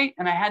this way,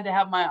 and I had to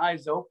have my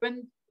eyes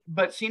open,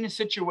 but seeing a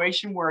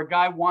situation where a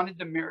guy wanted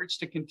the marriage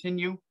to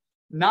continue,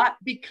 not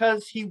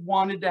because he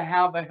wanted to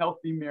have a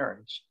healthy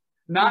marriage,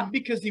 not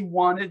because he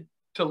wanted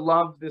to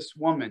love this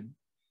woman,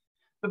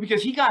 but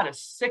because he got a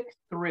sick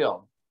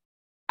thrill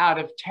out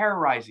of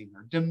terrorizing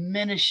her,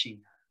 diminishing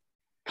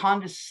her,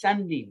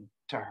 condescending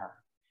to her.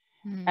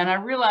 And I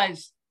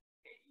realized,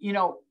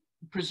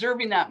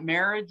 preserving that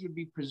marriage would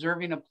be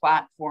preserving a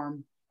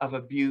platform of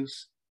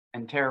abuse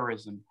and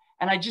terrorism.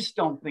 And I just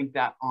don't think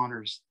that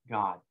honors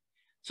God.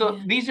 So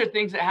these are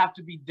things that have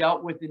to be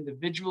dealt with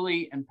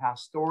individually and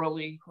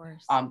pastorally. Of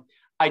course.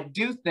 I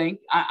do think,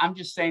 I'm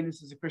just saying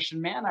this as a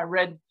Christian man, I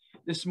read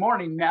this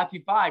morning,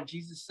 Matthew 5,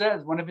 Jesus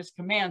says, one of his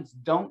commands,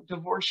 don't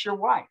divorce your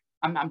wife.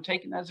 I'm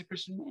taking that as a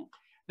Christian man,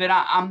 that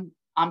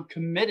I'm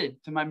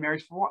committed to my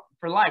marriage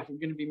for life. We're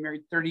going to be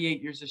married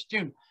 38 years this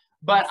June,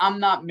 but I'm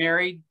not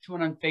married to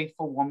an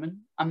unfaithful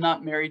woman. I'm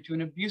not married to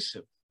an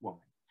abusive woman.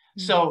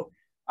 So,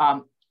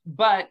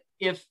 but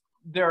if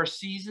there are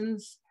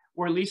seasons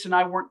where Lisa and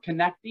I weren't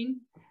connecting,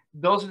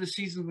 those are the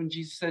seasons when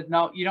Jesus said,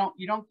 no, you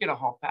don't get a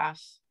hall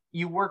pass.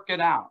 You work it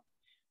out.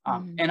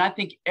 And I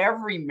think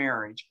every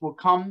marriage will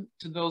come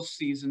to those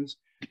seasons,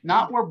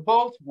 not where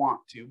both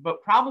want to,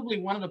 but probably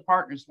one of the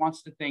partners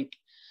wants to think,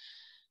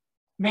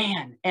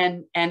 man,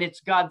 and it's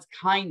God's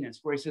kindness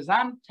where he says,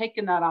 I'm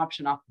taking that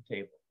option off the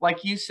table.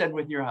 Like you said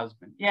with your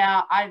husband.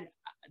 Yeah,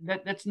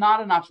 that's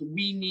not an option.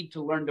 We need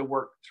to learn to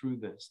work through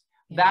this.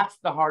 Yeah. That's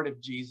the heart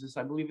of Jesus.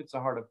 I believe it's the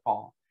heart of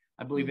Paul.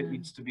 I believe it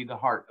needs to be the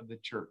heart of the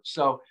church.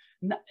 So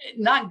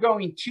not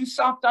going too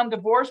soft on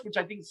divorce, which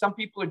I think some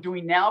people are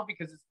doing now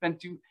because it's been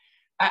too,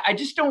 I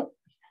just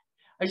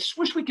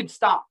wish we could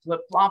stop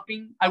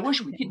flip-flopping. I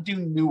wish we could do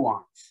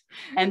nuance.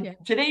 And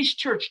today's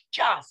church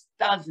just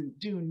doesn't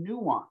do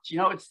nuance. You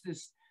know, it's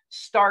this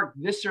stark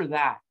this or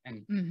that.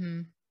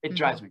 And it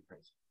drives me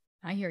crazy.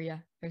 I hear you.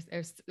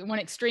 There's one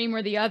extreme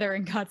or the other,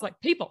 and God's like,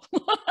 people,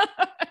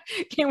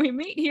 can we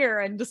meet here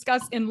and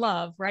discuss in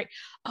love, right?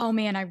 Oh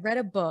man, I read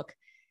a book.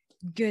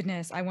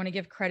 Goodness, I want to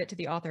give credit to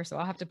the author, so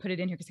I'll have to put it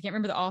in here because I can't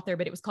remember the author,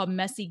 but it was called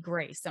Messy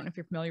Grace. I don't know if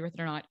you're familiar with it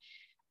or not.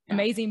 Yeah.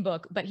 Amazing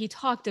book, but he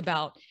talked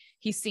about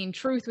he's seen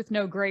truth with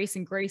no grace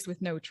and grace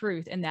with no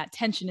truth, and that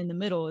tension in the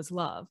middle is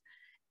love.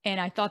 And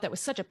I thought that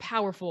was such a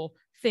powerful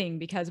thing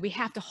because we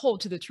have to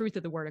hold to the truth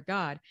of the word of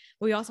God,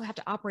 but we also have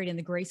to operate in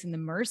the grace and the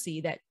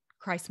mercy that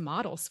Christ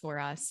models for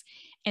us.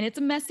 And it's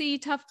a messy,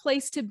 tough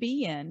place to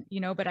be in, you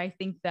know, but I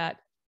think that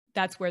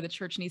that's where the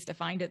church needs to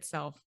find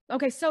itself.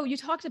 Okay, so you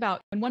talked about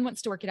when one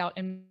wants to work it out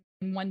and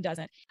one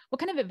doesn't. What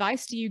kind of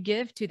advice do you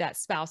give to that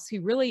spouse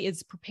who really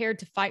is prepared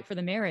to fight for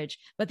the marriage,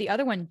 but the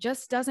other one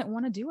just doesn't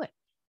want to do it?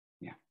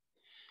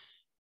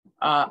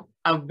 Yeah.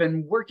 I've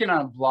been working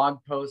on a blog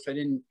post. I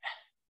didn't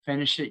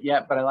finish it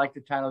yet, but I like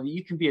the title.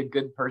 You can be a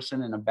good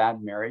person in a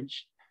bad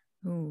marriage.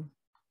 Ooh.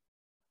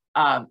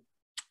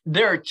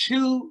 There are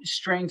two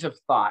strains of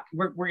thought.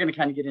 We're going to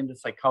kind of get into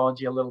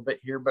psychology a little bit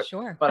here, but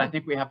sure. I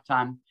think we have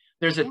time.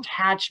 There's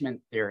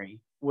attachment theory,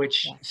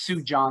 which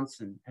Sue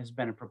Johnson has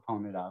been a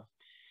proponent of.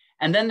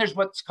 And then there's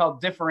what's called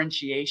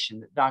differentiation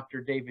that Dr.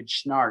 David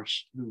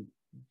Schnarch, who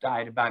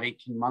died about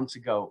 18 months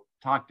ago,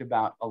 talked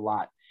about a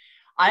lot.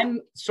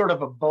 I'm sort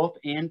of a both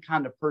and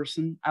kind of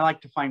person. I like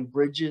to find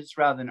bridges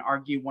rather than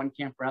argue one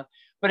camp or another.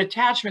 But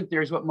attachment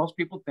theory is what most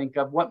people think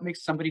of. What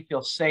makes somebody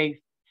feel safe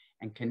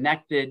and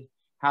connected?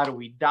 How do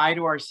we die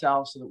to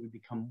ourselves so that we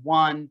become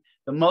one?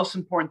 The most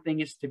important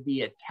thing is to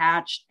be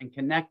attached and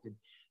connected.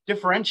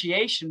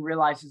 Differentiation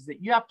realizes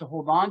that you have to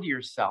hold on to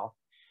yourself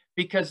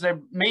because there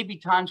may be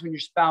times when your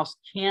spouse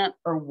can't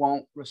or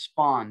won't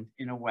respond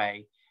in a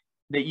way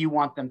that you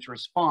want them to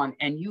respond,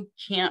 and you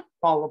can't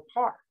fall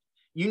apart.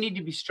 You need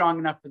to be strong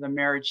enough for the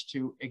marriage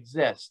to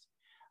exist.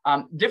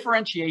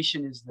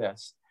 Differentiation is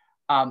this.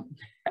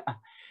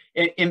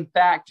 In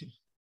fact,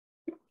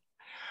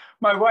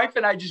 my wife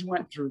and I just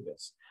went through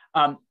this.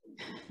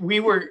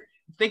 We were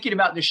thinking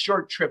about this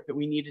short trip that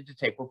we needed to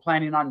take. We're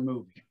planning on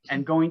moving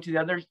and going to the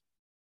other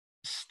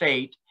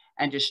state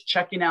and just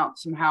checking out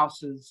some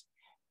houses.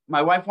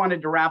 My wife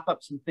wanted to wrap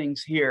up some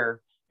things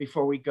here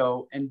before we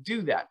go and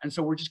do that. And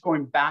so we're just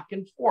going back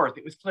and forth.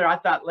 It was clear. I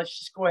thought, let's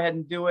just go ahead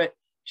and do it.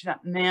 She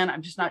thought, man,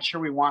 I'm just not sure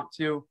we want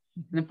to.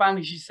 And then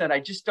finally she said, I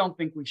just don't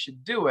think we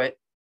should do it.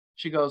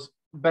 She goes,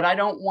 but I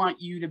don't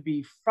want you to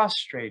be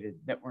frustrated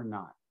that we're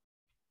not.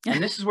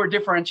 And this is where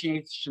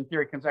differentiation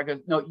theory comes out. I go,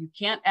 no, you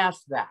can't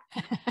ask that.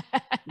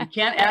 You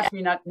can't ask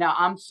me not. Now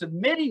I'm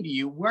submitting to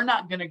you. We're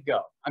not going to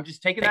go. I'm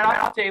just taking that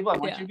off the table. I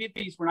want you to be at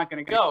peace. We're not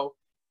going to go.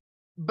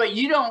 But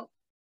you don't,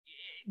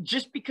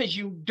 just because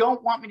you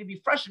don't want me to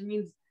be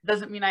frustrated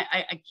doesn't mean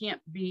I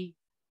can't be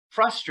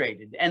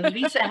frustrated. And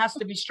Lisa has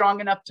to be strong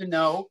enough to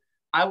know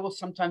I will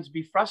sometimes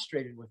be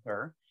frustrated with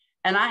her.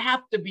 And I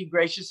have to be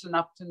gracious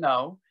enough to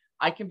know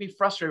I can be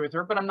frustrated with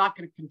her, but I'm not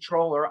going to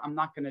control her. I'm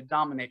not going to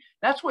dominate.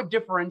 That's what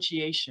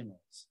differentiation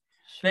is.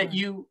 Sure. That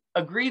you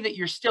agree that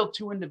you're still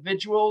two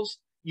individuals.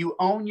 You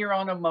own your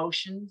own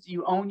emotions.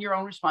 You own your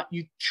own response.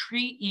 You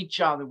treat each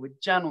other with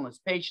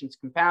gentleness, patience,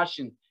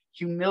 compassion,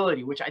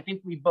 humility, which I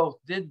think we both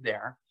did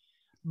there.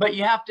 But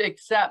you have to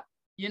accept,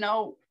 you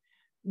know,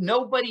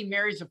 nobody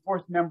marries a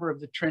fourth member of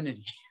the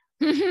Trinity.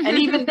 And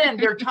even then,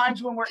 there are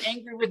times when we're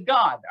angry with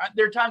God.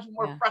 There are times when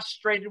we're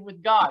frustrated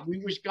with God. We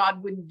wish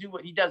God wouldn't do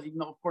what he does, even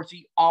though, of course,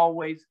 he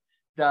always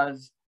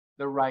does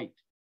the right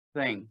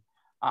thing.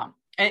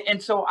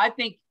 And so I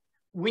think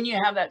when you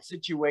have that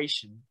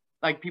situation,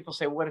 like people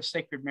say, what if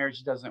sacred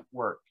marriage doesn't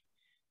work?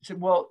 I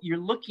said, well, you're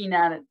looking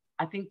at it,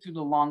 I think, through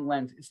the long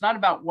lens. It's not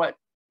about what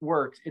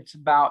works. It's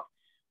about,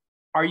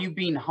 are you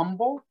being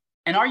humble?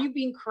 And are you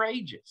being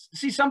courageous?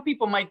 See, some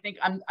people might think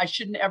I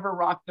shouldn't ever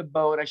rock the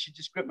boat. I should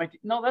just grip my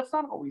teeth. No, that's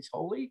not always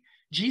holy.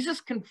 Jesus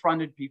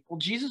confronted people.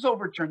 Jesus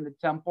overturned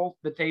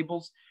the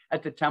tables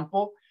at the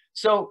temple.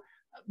 So,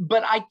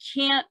 but I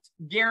can't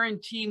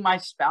guarantee my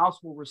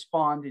spouse will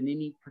respond in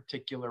any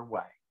particular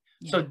way.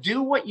 Yeah. So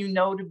do what you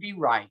know to be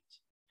right.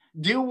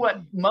 Do what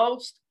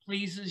most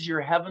pleases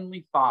your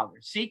heavenly Father.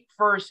 Seek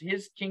first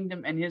his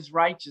kingdom and his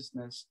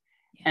righteousness,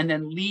 and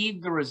then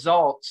leave the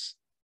results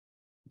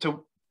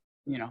to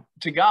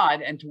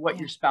God and to what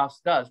your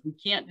spouse does. We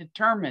can't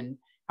determine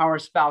how our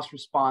spouse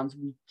responds.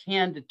 We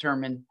can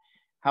determine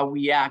how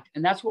we act.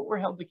 And that's what we're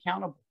held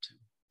accountable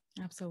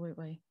to.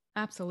 Absolutely.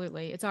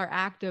 Absolutely. It's our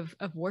act of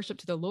worship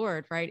to the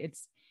Lord, right?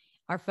 It's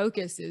our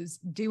focus is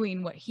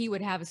doing what he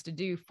would have us to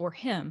do for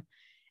him.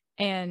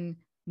 and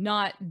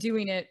not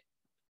doing it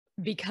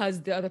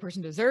because the other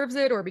person deserves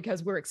it or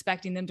because we're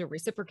expecting them to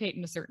reciprocate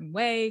in a certain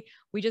way.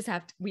 We just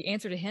have to, we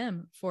answer to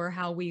him for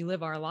how we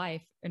live our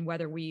life and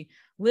whether we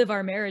live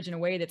our marriage in a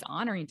way that's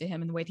honoring to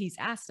him in the way he's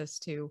asked us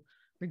to,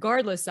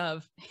 regardless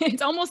of,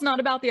 it's almost not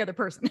about the other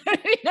person,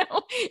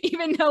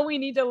 even though we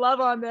need to love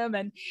on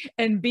them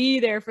and be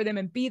there for them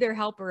and be their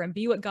helper and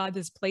be what God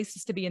has placed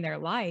us to be in their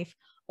life.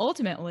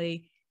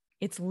 Ultimately,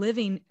 it's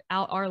living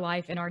out our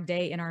life and our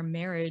day and our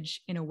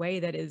marriage in a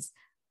way that is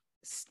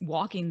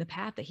walking the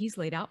path that he's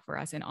laid out for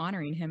us and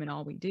honoring him in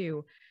all we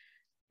do.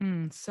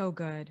 So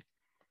good.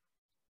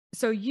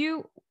 So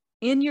you,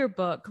 in your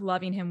book,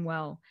 Loving Him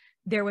Well,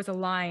 there was a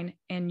line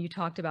and you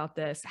talked about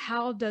this.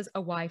 How does a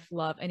wife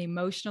love an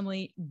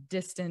emotionally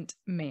distant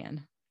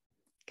man?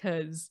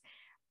 Because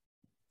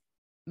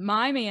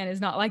my man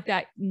is not like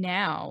that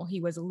now. He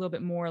was a little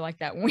bit more like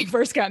that when we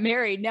first got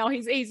married. Now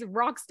he's a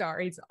rock star.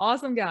 He's an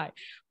awesome guy.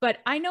 But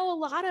I know a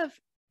lot of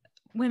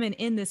women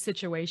in this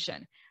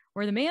situation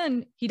where the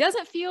man, he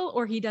doesn't feel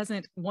or he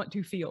doesn't want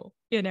to feel,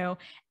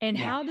 and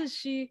how does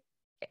she,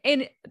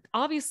 and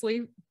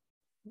obviously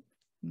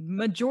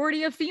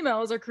majority of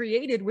females are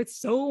created with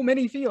so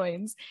many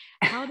feelings.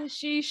 How does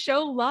she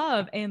show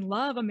love and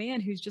love a man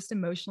who's just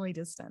emotionally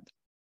distant?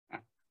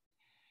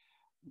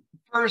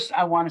 First,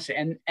 I want to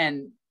say,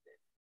 and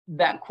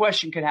that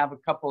question could have a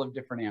couple of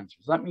different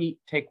answers. Let me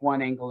take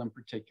one angle in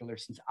particular,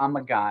 since I'm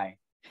a guy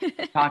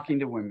talking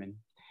to women.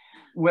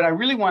 What I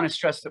really want to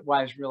stress that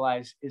wives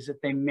realize is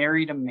that they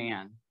married a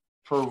man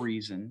for a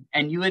reason.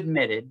 And you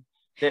admitted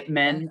that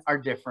men are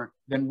different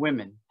than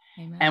women.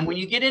 Amen. And when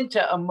you get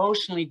into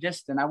emotionally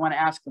distant, I want to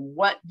ask them,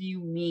 what do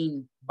you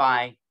mean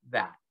by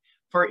that?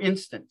 For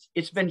instance,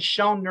 it's been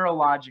shown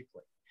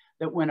neurologically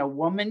that when a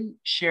woman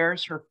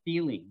shares her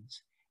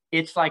feelings,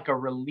 it's like a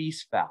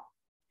release valve.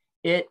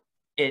 It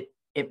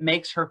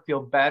makes her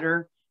feel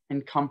better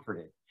and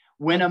comforted.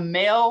 When a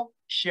male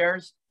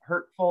shares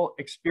hurtful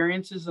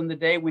experiences in the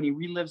day, when he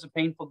relives a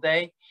painful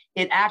day,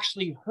 it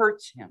actually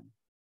hurts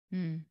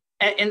him.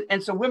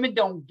 And so women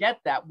don't get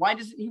that. Why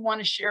doesn't he want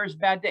to share his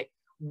bad day?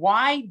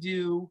 Why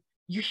do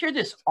you hear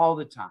this all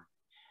the time?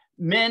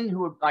 Men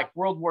who are like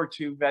World War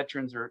II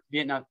veterans or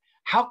Vietnam,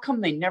 how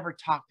come they never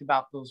talked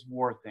about those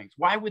war things?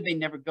 Why would they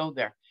never go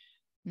there?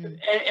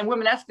 And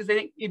women ask because they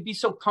think it'd be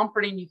so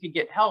comforting, you could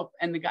get help.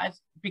 And the guys,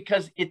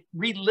 because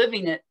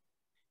reliving it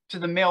to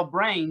the male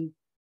brain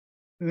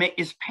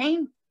is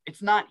pain.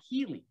 It's not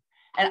healing.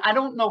 And I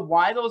don't know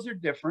why those are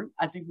different.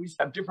 I think we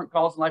just have different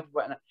calls in life.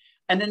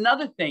 And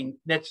another thing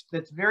that's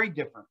very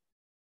different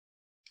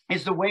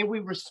is the way we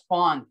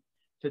respond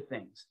to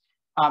things.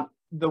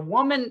 The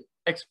woman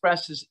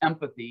expresses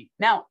empathy.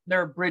 Now,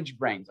 there are bridge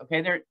brains,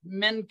 okay?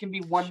 Men can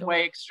be one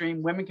way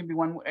extreme, women can be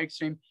one way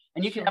extreme,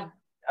 and you can have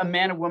a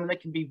man and woman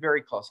that can be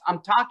very close. I'm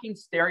talking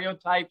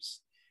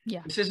stereotypes.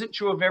 Yeah. This isn't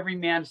true of every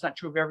man. It's not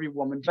true of every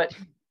woman, but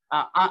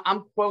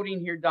I'm quoting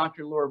here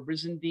Dr. Laura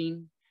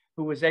Brizendine,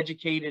 who was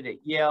educated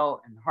at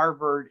Yale and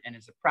Harvard and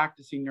is a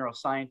practicing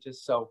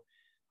neuroscientist. So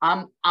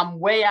I'm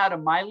way out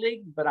of my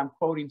league, but I'm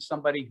quoting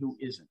somebody who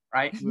isn't,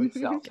 right? Who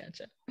excels.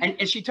 Gotcha.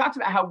 And she talks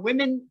about how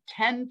women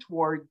tend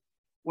toward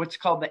what's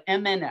called the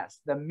MNS,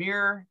 the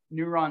mirror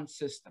neuron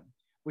system,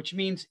 which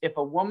means if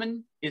a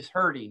woman is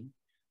hurting,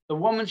 the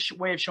woman's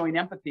way of showing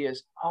empathy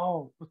is,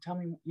 oh, well, tell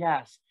me,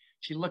 yes.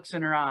 She looks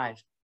in her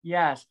eyes.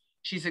 Yes.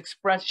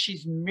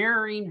 She's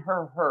mirroring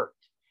her hurt.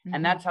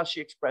 And that's how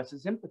she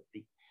expresses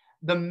empathy.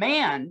 The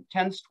man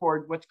tends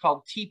toward what's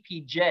called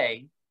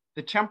TPJ,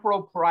 the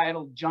temporal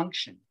parietal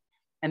junction.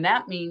 And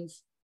that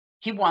means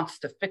he wants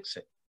to fix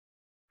it.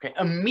 Okay.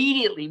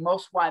 Immediately,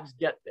 most wives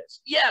get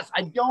this. Yes,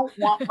 I don't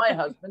want my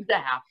husband to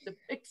have to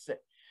fix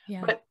it.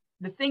 Yeah. But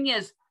the thing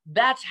is,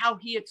 that's how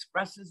he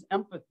expresses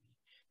empathy,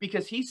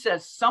 because he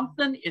says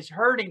something is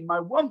hurting my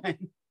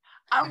woman.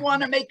 I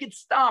want to make it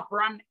stop,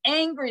 or I'm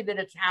angry that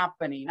it's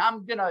happening.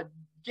 I'm going to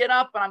get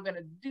up and I'm going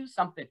to do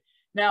something.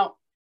 Now,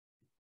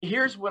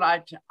 here's what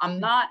I'm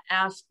not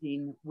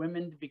asking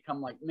women to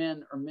become like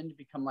men or men to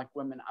become like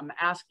women. I'm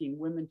asking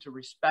women to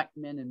respect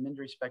men and men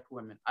to respect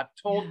women. I've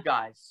told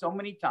guys so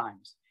many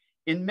times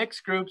in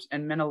mixed groups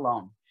and men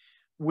alone,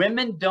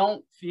 women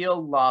don't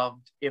feel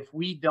loved if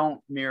we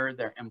don't mirror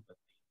their empathy.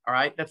 All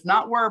right. That's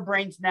not where our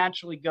brains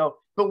naturally go,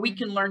 but we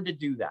can learn to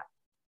do that.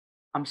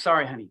 I'm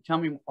sorry, honey. Tell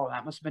me, oh,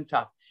 that must have been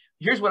tough.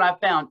 Here's what I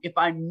found. If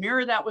I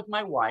mirror that with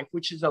my wife,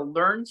 which is a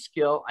learned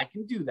skill, I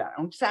can do that.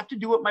 I don't just have to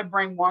do what my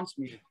brain wants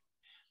me to do.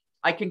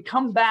 I can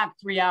come back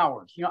 3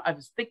 hours. I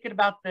was thinking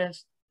about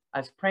this. I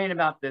was praying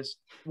about this.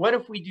 What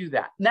if we do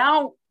that?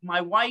 Now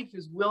my wife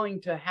is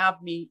willing to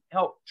have me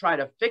help try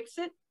to fix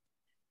it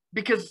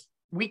because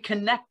we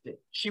connected.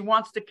 She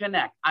wants to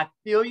connect. I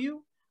feel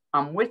you.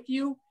 I'm with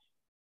you.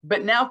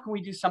 But now can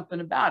we do something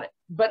about it?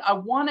 But I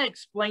want to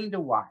explain to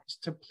wives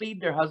to plead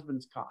their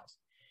husband's cause.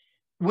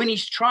 When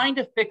he's trying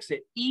to fix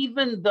it,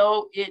 even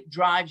though it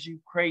drives you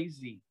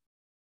crazy,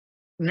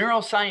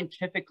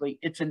 neuroscientifically,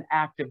 it's an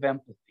act of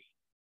empathy.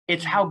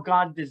 It's how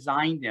God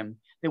designed him,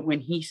 that when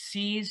he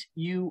sees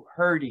you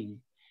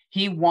hurting,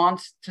 he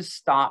wants to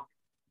stop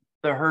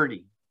the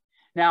hurting.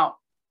 Now,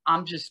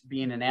 I'm just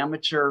being an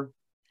amateur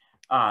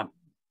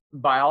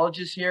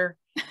biologist here.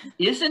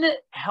 Isn't it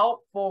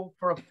helpful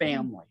for a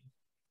family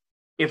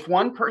if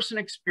one person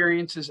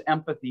experiences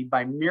empathy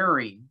by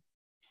mirroring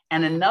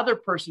and another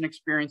person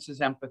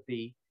experiences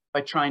empathy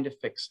by trying to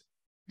fix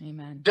it?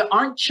 Amen.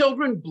 Aren't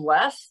children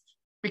blessed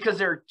because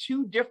there are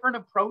two different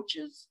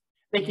approaches?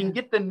 They can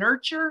get the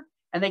nurture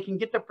and they can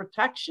get the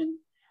protection.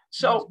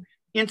 So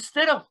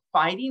instead of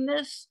fighting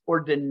this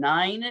or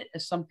denying it,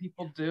 as some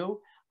people do,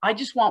 I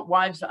just want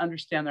wives to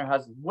understand their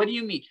husband. What do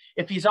you mean?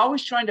 If he's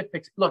always trying to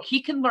fix, look,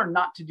 he can learn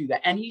not to do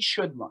that, and he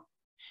should learn.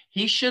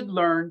 He should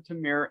learn to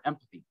mirror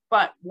empathy.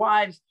 But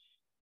wives,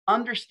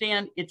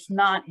 understand it's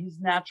not his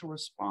natural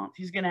response.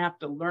 He's going to have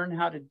to learn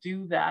how to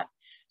do that.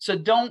 So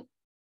don't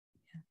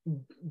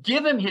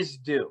give him his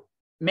due.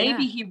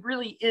 Maybe he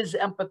really is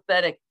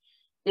empathetic.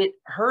 It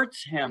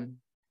hurts him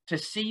to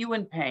see you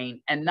in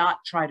pain and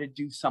not try to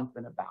do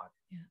something about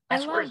it.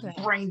 That's where his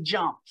brain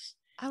jumps.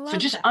 So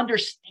just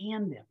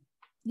understand him.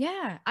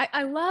 Yeah,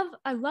 I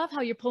love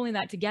how you're pulling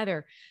that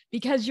together,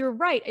 because you're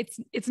right.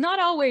 It's not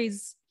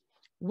always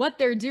what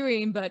they're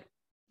doing, but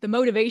the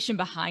motivation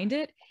behind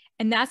it.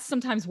 And that's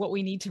sometimes what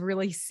we need to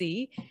really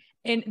see.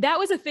 And that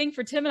was a thing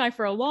for Tim and I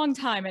for a long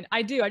time. And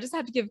I just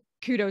have to give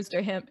kudos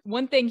to him.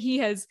 One thing he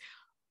has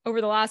over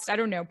the last, I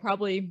don't know,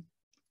 probably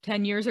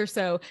 10 years or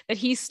so that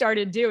he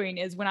started doing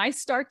is when I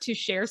start to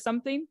share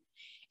something,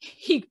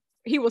 he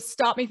will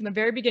stop me from the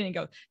very beginning and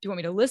go, do you want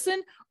me to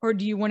listen or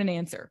do you want an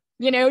answer?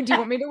 Do you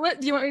want me to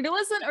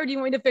listen or do you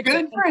want me to fix it?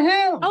 Good for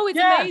him. Oh, it's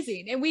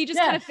amazing. And we just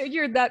kind of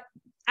figured that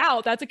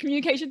out. That's a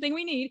communication thing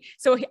we need.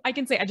 So I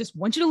can say, I just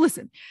want you to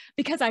listen,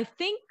 because I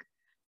think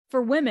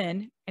for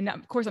women, and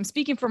of course I'm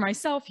speaking for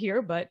myself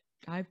here, but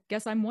I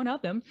guess I'm one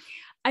of them.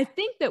 I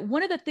think that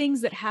one of the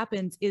things that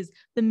happens is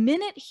the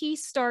minute he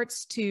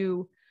starts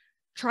to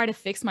try to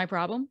fix my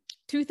problem,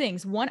 two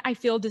things. One, I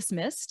feel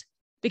dismissed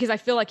because I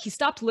feel like he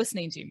stopped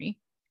listening to me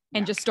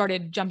and just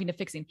started jumping to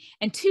fixing.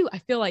 And two, I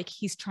feel like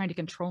he's trying to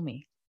control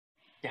me.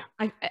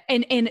 Yeah.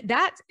 And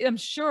that, I'm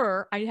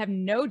sure, I have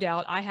no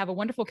doubt, I have a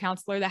wonderful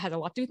counselor that has a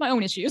lot to do with my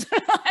own issues.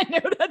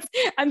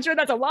 I'm sure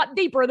that's a lot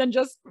deeper than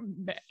just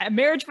a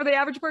marriage for the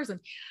average person.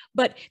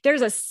 But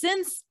there's a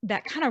sense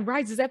that kind of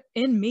rises up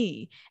in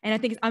me. And I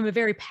think I'm a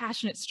very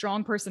passionate,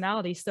 strong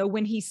personality. So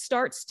when he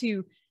starts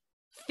to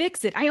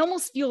fix it, I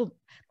almost feel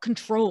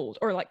controlled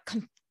or like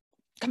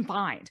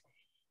confined.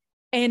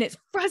 And it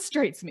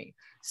frustrates me.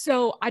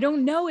 So I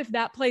don't know if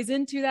that plays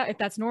into that, if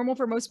that's normal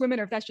for most women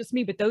or if that's just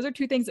me, but those are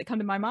two things that come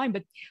to my mind.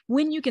 But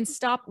when you can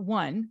stop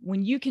when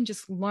you can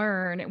just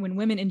learn, when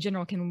women in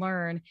general can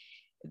learn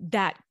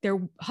that their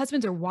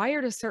husbands are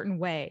wired a certain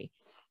way,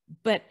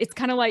 but it's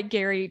kind of like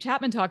Gary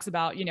Chapman talks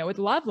about, with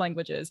love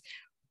languages.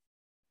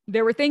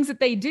 There were things that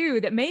they do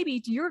that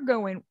maybe you're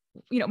going,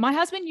 my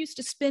husband used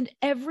to spend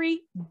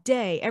every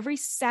day, every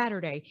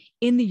Saturday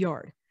in the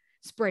yard,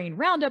 spraying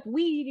Roundup,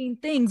 weeding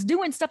things,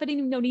 doing stuff I didn't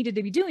even know needed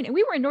to be doing. And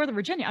we were in Northern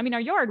Virginia. I mean, our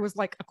yard was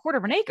like a quarter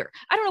of an acre.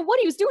 I don't know what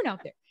he was doing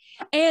out there.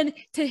 And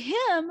to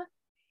him,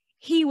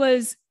 he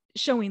was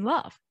showing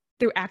love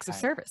through acts of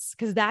service,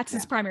 because that's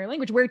his primary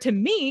language. Where to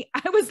me,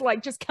 I was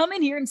like, just come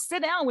in here and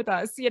sit down with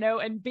us,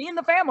 and be in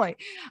the family.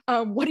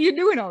 What are you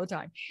doing all the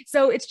time?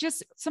 So it's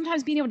just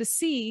sometimes being able to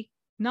see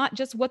not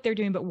just what they're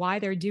doing, but why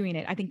they're doing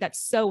it. I think that's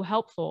so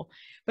helpful.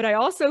 But I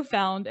also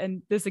found,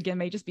 and this again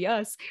may just be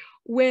us,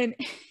 when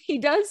he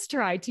does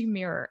try to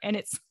mirror,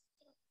 and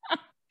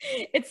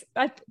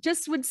I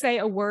just would say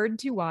a word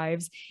to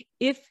wives: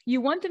 if you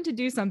want them to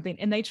do something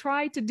and they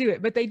try to do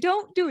it, but they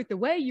don't do it the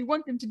way you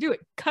want them to do it,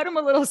 cut them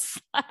a little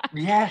slack.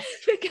 Yes.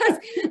 because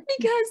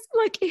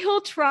like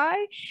he'll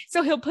try.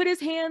 So he'll put his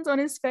hands on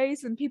his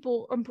face, and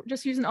people, I'm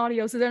just using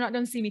audio so they're not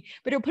going to see me,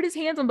 but he'll put his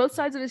hands on both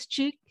sides of his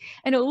cheek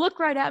and he'll look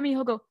right at me.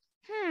 He'll go,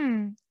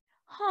 And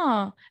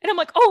I'm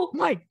like, oh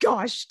my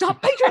gosh,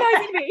 stop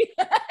patronizing me.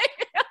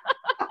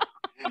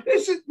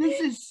 This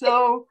is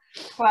so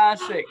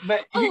classic.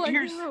 But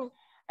here's,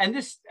 and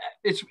this,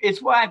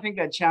 it's why I think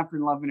that chapter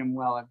in Loving Him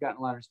Well, I've gotten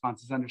a lot of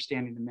responses,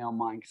 understanding the male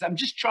mind, because I'm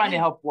just trying to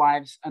help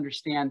wives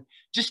understand,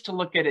 just to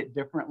look at it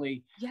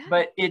differently. Yeah.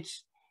 But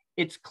it's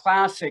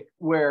classic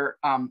where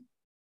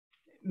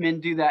men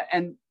do that.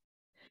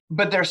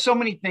 But there's so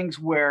many things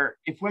where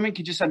if women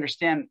could just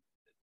understand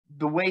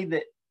the way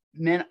that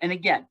men, and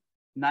again,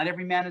 not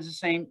every man is the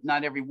same,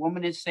 not every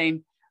woman is the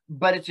same,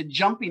 but it's a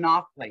jumping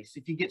off place.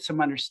 If you get some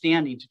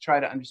understanding to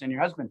try to understand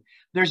your husband,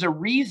 there's a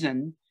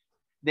reason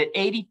that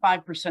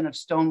 85% of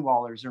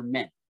stonewallers are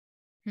men.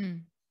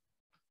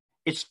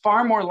 It's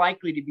far more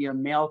likely to be a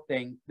male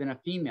thing than a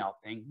female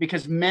thing,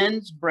 because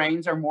men's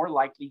brains are more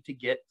likely to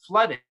get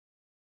flooded.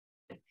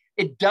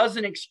 It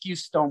doesn't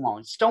excuse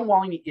stonewalling.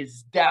 Stonewalling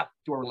is death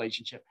to a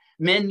relationship.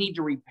 Men need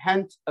to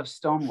repent of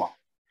stonewalling.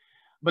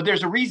 But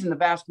there's a reason the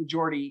vast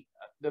majority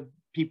of the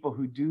people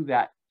who do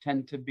that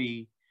tend to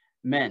be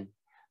men.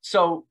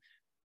 So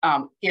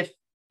if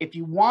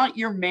you want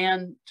your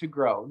man to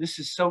grow, this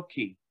is so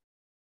key.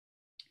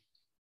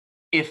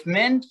 If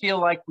men feel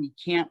like we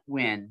can't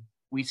win,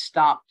 we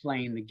stop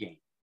playing the game.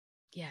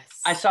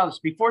 Yes. I saw this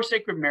before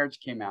Sacred Marriage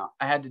came out.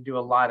 I had to do a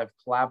lot of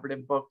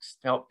collaborative books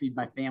to help feed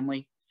my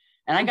family.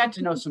 And I got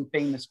to know some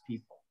famous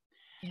people.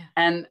 Yeah.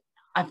 And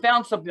I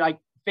found something like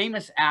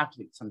famous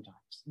athletes sometimes.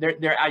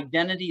 Their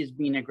identity is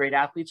being a great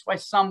athlete. It's why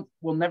some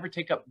will never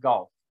take up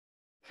golf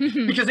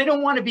because they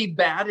don't want to be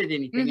bad at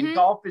anything. And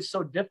golf is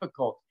so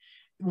difficult.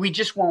 We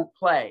just won't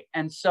play.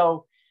 And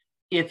so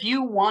if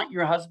you want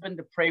your husband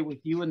to pray with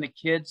you and the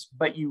kids,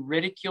 but you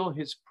ridicule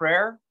his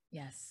prayer,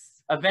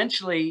 yes,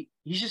 eventually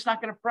he's just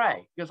not going to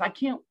pray because I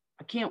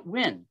can't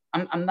win.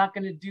 I'm not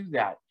going to do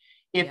that.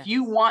 If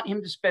you want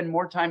him to spend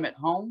more time at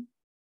home,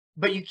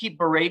 but you keep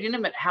berating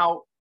him at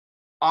how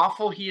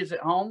awful he is at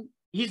home,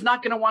 he's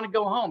not going to want to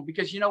go home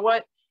because you know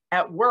what?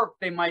 At work,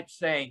 they might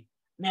say,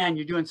 man,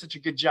 you're doing such a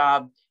good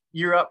job.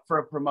 You're up for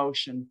a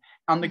promotion.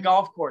 On the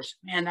golf course,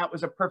 man, that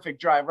was a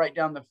perfect drive right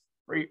down the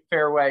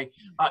fairway.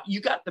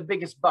 You got the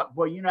biggest buck.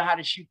 Boy, you know how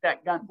to shoot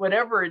that gun.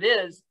 Whatever it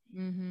is,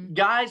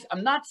 guys,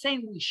 I'm not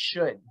saying we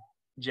should,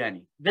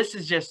 Jenny. This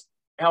is just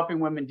helping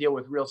women deal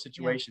with real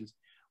situations.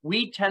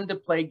 We tend to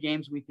play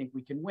games we think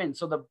we can win.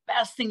 So the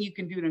best thing you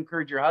can do to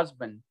encourage your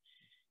husband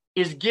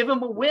is give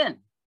him a win.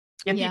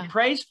 If he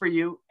prays for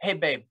you, hey,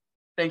 babe,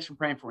 thanks for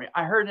praying for me.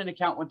 I heard an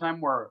account one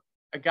time where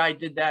a guy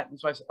did that. And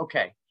so I said,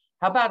 okay,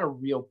 how about a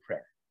real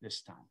prayer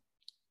this time?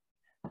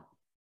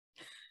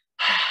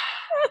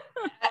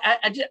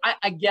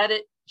 I get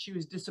it. She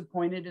was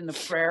disappointed in the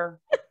prayer,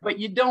 but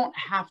you don't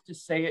have to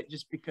say it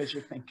just because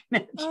you're thinking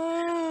it.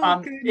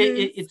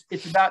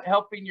 It's about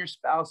helping your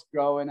spouse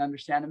grow and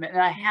understand them. And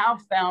I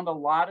have found a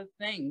lot of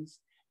things.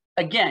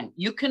 Again,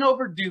 you can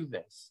overdo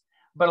this,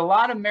 but a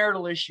lot of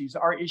marital issues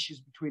are issues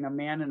between a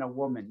man and a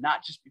woman,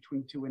 not just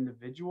between two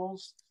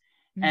individuals.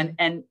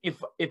 And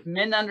if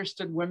men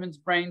understood women's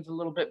brains a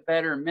little bit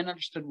better, and men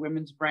understood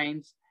women's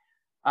brains,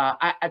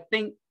 I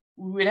think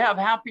we would have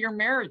happier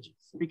marriages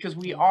because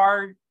we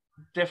are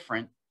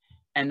different,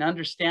 and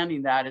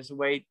understanding that is a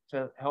way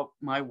to help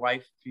my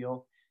wife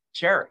feel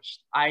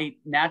cherished. I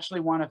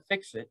naturally want to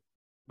fix it,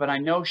 but I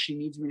know she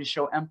needs me to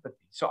show empathy.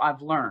 So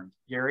I've learned,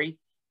 Gary,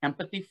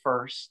 empathy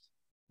first,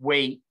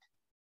 wait,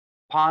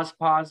 pause,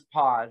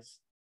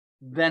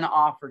 then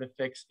offer to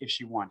fix if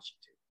she wants you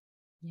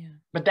to. Yeah.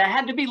 But that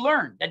had to be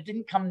learned. That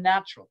didn't come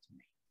natural to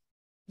me.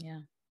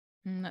 Yeah.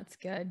 That's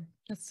good.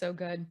 That's so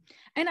good.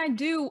 And I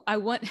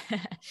want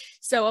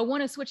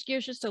to switch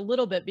gears just a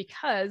little bit,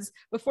 because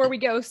before we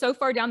go so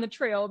far down the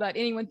trail that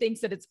anyone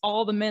thinks that it's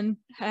all the men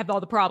have all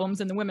the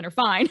problems and the women are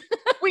fine.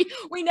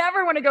 we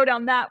never want to go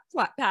down that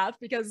path,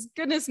 because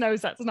goodness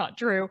knows that's not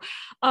true.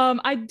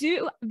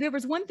 There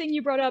was one thing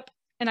you brought up,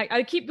 and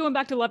I keep going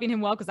back to Loving Him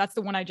Well, because that's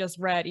the one I just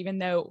read, even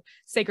though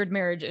Sacred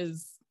Marriage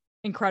is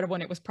incredible.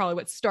 And it was probably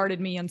what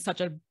started me on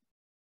such a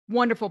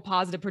wonderful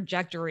positive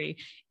trajectory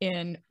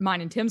in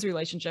mine and Tim's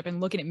relationship,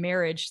 and looking at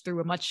marriage through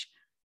a much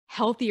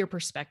healthier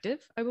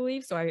perspective, I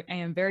believe. So I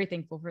am very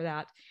thankful for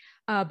that.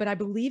 But I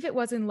believe it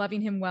was in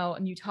Loving Him Well,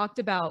 and you talked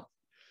about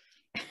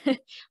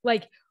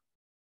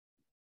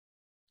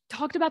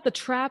talked about the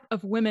trap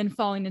of women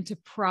falling into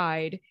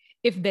pride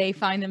if they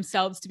find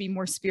themselves to be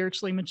more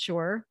spiritually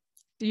mature.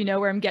 Do you know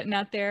where I'm getting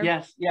at there?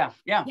 Yes.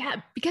 Yeah.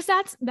 Because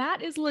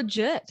that is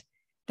legit.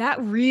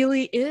 That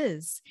really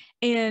is.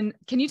 And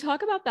can you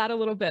talk about that a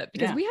little bit?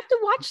 Because we have to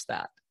watch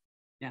that.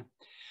 Yeah.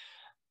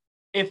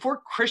 If we're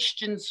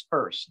Christians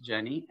first,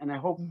 Jenny, and I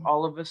hope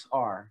all of us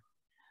are,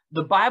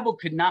 the Bible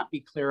could not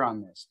be clear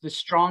on this. The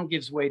strong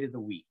gives way to the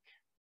weak.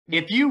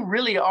 If you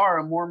really are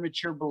a more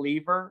mature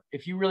believer,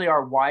 if you really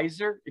are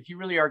wiser, if you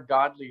really are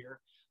godlier,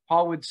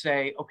 Paul would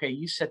say, okay,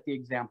 you set the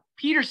example.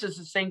 Peter says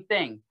the same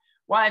thing.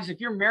 Wives,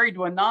 if you're married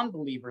to a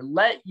non-believer,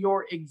 let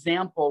your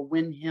example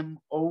win him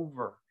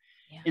over.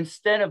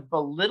 Instead of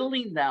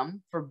belittling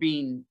them for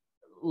being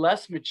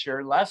less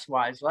mature, less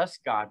wise, less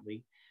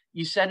godly,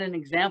 you set an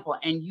example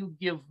and you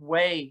give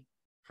way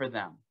for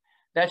them.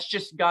 That's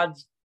just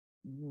God's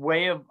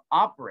way of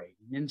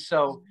operating. And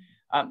so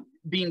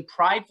being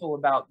prideful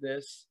about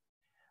this,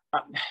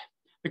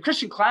 the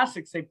Christian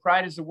classics say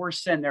pride is the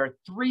worst sin. There are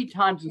 3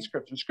 times in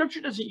Scripture. Scripture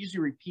doesn't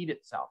usually repeat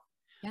itself.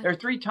 There are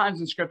 3 times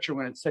in Scripture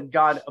when it said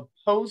God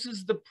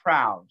opposes the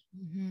proud,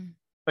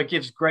 but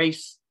gives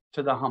grace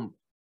to the humble.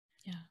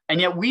 And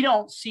yet we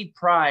don't see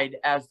pride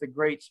as the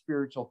great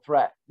spiritual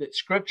threat that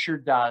Scripture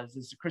does,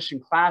 as the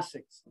Christian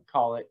classics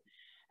call it.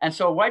 And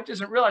so a wife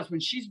doesn't realize when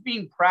she's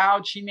being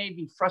proud, she may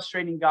be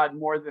frustrating God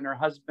more than her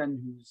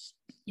husband, who's,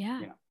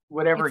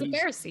 whatever it's a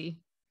Pharisee.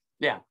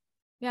 Yeah.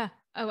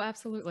 Oh,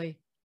 absolutely.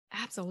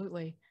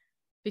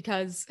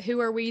 Because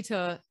who are we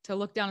to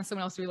look down on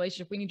someone else's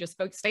relationship? We need to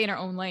just stay in our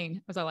own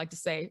lane, as I like to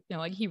say,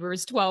 like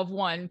Hebrews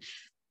 12:1.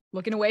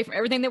 Looking away from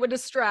everything that would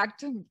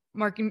distract,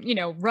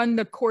 run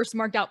the course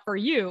marked out for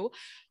you.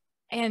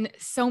 And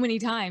so many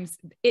times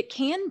it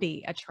can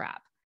be a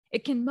trap.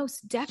 It can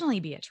most definitely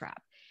be a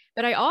trap.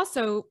 But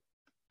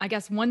I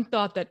guess one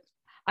thought that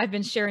I've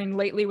been sharing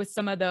lately with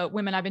some of the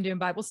women I've been doing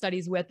Bible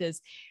studies with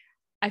is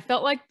I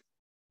felt like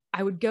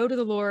I would go to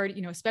the Lord,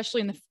 especially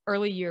in the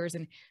early years,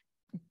 and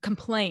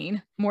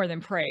complain more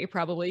than pray,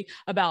 probably,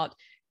 about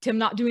Tim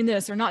not doing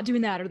this or not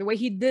doing that, or the way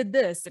he did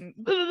this and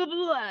blah, blah, blah,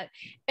 blah.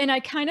 And I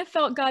kind of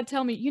felt God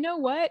tell me, you know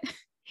what?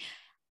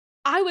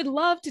 I would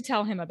love to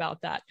tell him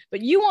about that,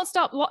 but you won't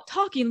stop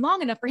talking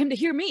long enough for him to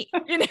hear me,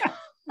 you know?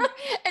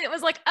 And it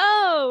was like,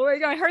 oh,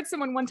 I heard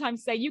someone one time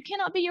say, you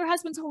cannot be your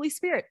husband's Holy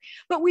Spirit,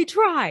 but we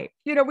try,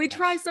 you know, we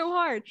try so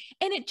hard,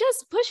 and it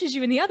just pushes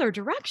you in the other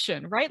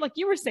direction, right? Like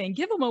you were saying,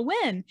 give him a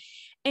win.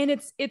 And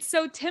it's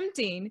so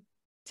tempting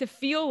to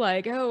feel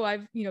like, oh,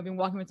 I've, you know, been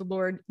walking with the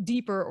Lord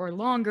deeper or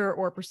longer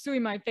or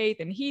pursuing my faith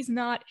and he's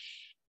not.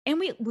 And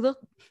we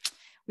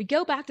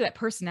go back to that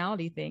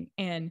personality thing.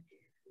 And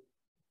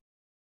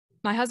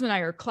my husband and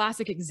I are a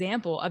classic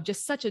example of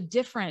just such a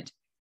different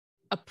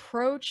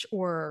approach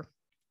or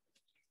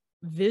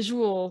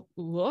visual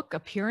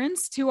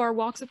appearance to our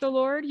walks with the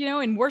Lord. You know,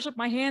 in worship,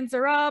 my hands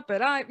are up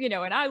and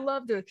I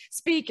love to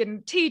speak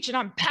and teach and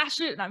I'm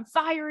passionate and I'm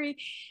fiery.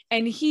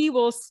 And he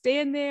will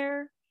stand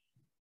there.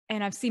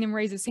 And I've seen him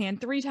raise his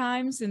hand 3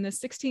 times in the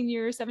 17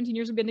 years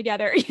we've been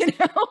together, you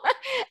know?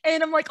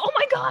 And I'm like, oh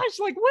my gosh,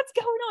 like what's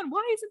going on?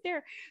 Why isn't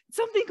there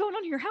something going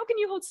on here? How can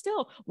you hold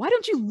still? Why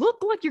don't you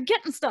look like you're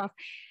getting stuff?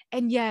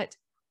 And yet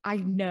I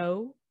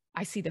know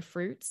I see the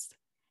fruits,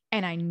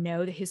 and I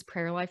know that his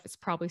prayer life is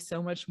probably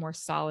so much more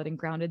solid and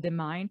grounded than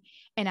mine.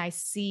 And I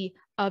see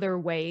other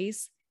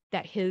ways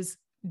that his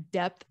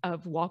depth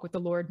of walk with the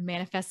Lord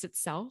manifests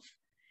itself.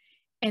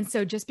 And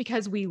so just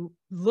because we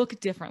look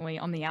differently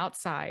on the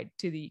outside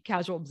to the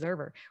casual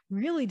observer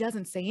really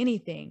doesn't say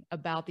anything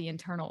about the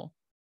internal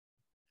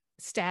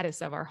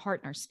status of our heart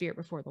and our spirit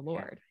before the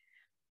Lord.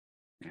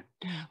 Yeah.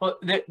 Well,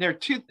 there are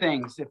 2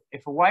 things.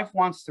 If a wife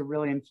wants to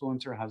really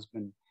influence her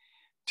husband,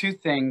 2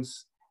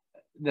 things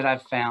that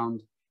I've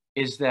found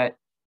is that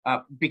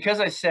because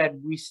I said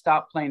we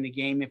stop playing the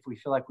game if we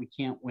feel like we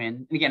can't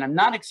win. And again, I'm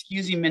not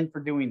excusing men for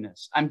doing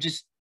this. I'm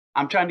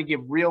trying to give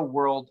real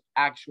world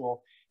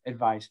actual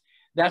advice.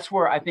 That's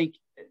where I think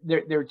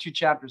there are 2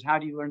 chapters. How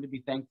do you learn to be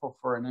thankful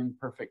for an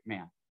imperfect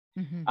man?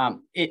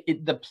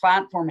 Mm-hmm. The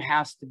platform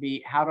has to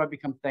be, how do I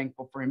become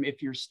thankful for him?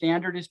 If your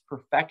standard is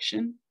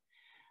perfection,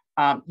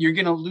 you're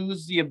going to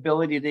lose the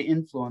ability to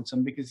influence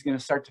him because he's going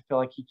to start to feel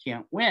like he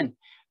can't win.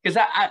 Because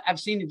I've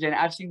seen it, Jen.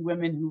 I've seen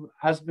women whose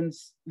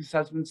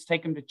husbands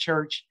take them to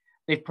church.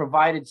 They've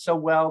provided so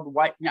well. The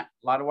wife, a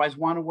lot of wives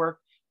want to work.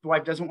 The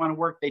wife doesn't want to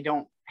work. They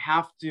don't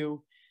have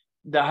to.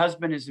 The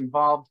husband is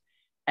involved.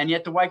 And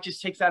yet the wife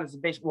just takes that as a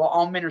base. Well,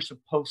 all men are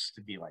supposed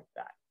to be like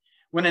that.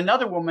 When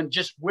another woman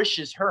just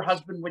wishes her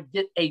husband would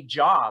get a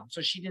job so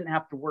she didn't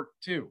have to work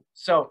too.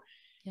 So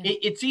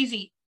it's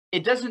easy.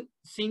 It doesn't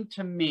seem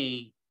to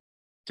me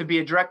to be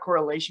a direct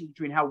correlation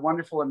between how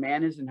wonderful a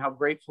man is and how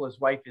grateful his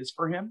wife is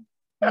for him.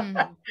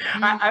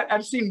 Mm-hmm.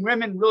 I've seen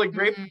women really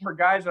grateful for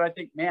guys that I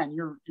think, man,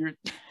 you're,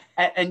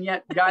 and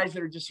yet guys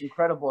that are just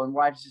incredible and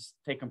wives just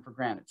take them for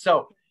granted.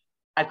 So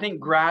I think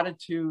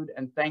gratitude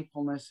and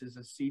thankfulness is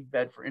a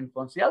seedbed for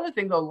influence. The other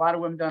thing, though, a lot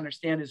of women don't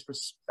understand is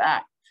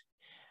respect.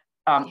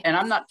 And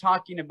I'm not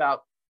talking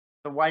about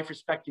the wife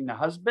respecting the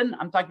husband.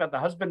 I'm talking about the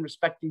husband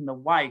respecting the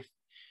wife,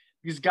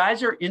 because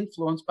guys are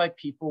influenced by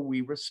people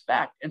we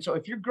respect. And so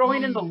if you're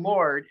growing in the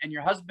Lord and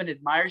your husband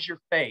admires your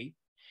faith,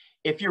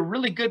 if you're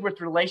really good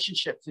with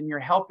relationships and you're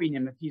helping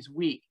him if he's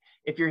weak,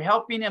 if you're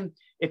helping him,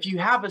 if you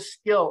have a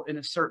skill in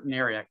a certain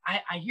area,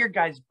 I hear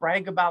guys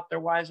brag about their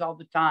wives all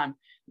the time,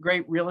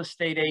 great real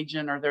estate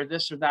agent, or they're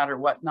this or that or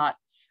whatnot.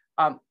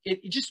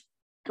 You just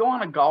go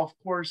on a golf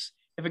course.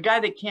 If a guy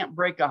that can't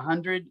break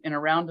 100 in a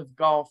round of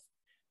golf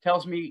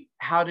tells me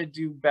how to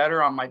do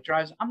better on my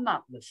drives, I'm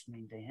not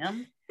listening to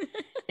him.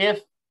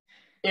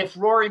 If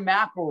Rory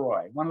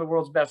McIlroy, one of the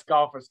world's best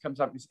golfers, comes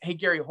up and says, hey,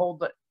 Gary,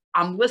 hold it.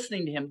 I'm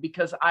listening to him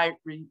because I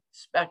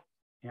respect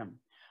him.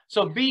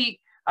 So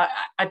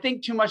I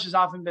think too much has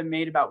often been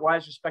made about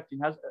wives respecting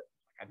husbands.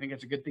 I think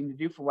it's a good thing to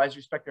do for wives to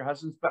respect their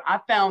husbands. But I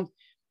found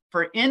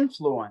for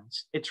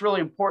influence, it's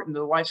really important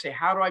that the wife say,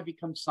 how do I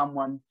become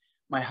someone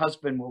my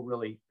husband will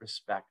really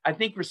respect? I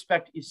think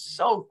respect is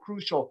so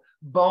crucial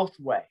both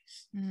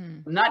ways.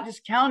 I'm not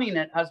discounting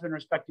it, husband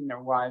respecting their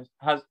wives,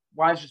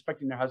 wives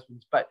respecting their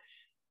husbands, but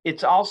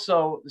it's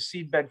also the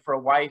seedbed for a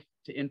wife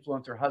to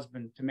influence her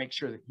husband to make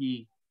sure that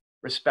he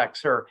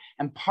respects her.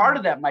 And part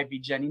of that might be,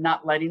 Jenny,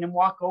 not letting him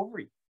walk over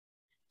you.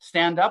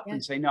 Stand up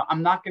and say, no,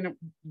 I'm not going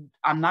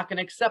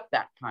to accept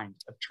that kind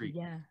of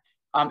treatment.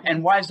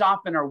 And wives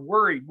often are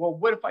worried. Well,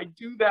 what if I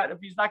do that? If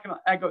he's not going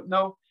to, I go,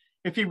 no,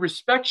 if he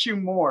respects you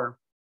more,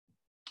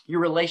 your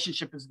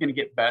relationship is going to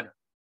get better.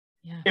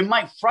 It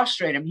might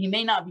frustrate him. He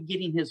may not be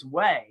getting his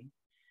way,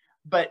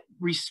 but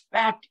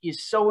respect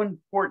is so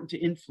important to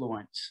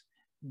influence.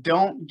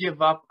 Don't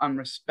give up on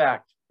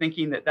respect,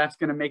 thinking that that's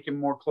going to make him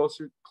more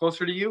closer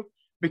to you.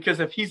 Because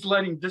if he's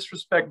letting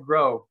disrespect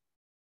grow,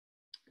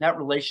 that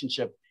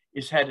relationship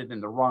is headed in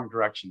the wrong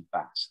direction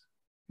fast.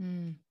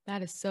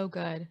 That is so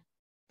good.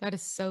 That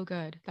is so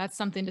good. That's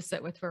something to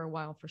sit with for a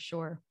while, for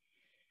sure.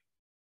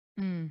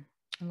 I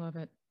love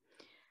it.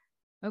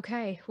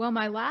 Okay. Well,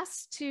 my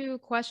last 2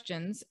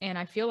 questions, and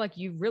I feel like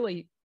you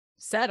really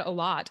said a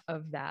lot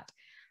of that.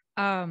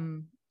 I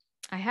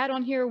had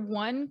on here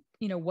one,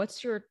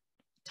 what's your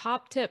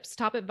top tips,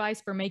 top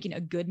advice for making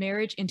a good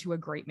marriage into a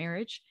great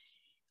marriage.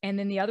 And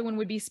then the other one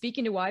would be,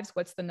 speaking to wives,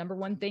 what's the number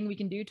one thing we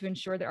can do to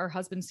ensure that our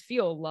husbands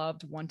feel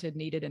loved, wanted,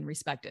 needed, and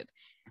respected?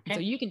 Okay. So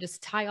you can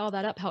just tie all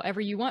that up however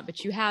you want,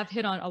 but you have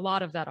hit on a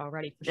lot of that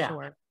already for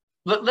sure.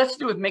 Let's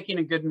do with making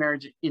a good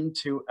marriage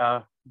into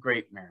a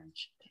great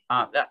marriage.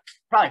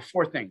 Probably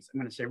 4 things I'm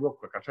going to say real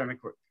quick. I'll try to make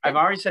it quick. I've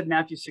already said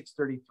Matthew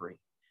 6:33.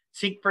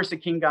 Seek first the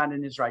King God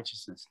and his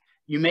righteousness.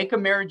 You make a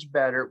marriage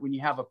better when you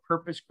have a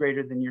purpose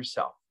greater than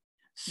yourself.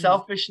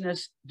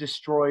 Selfishness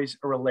destroys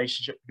a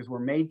relationship because we're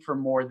made for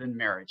more than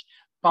marriage.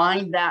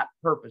 Find that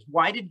purpose.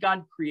 Why did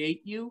God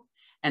create you?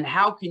 And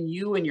how can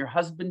you and your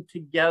husband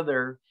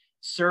together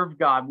serve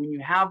God? When you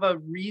have a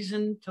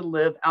reason to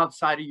live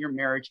outside of your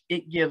marriage,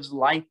 it gives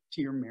life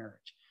to your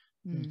marriage.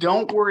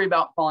 Don't worry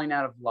about falling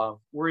out of love.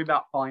 Worry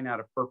about falling out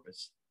of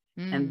purpose.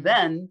 And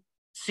then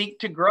seek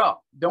to grow.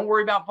 Don't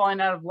worry about falling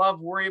out of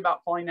love. Worry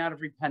about falling out of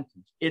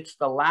repentance. It's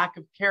the lack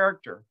of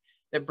character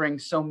that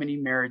brings so many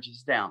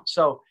marriages down.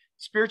 So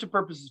spiritual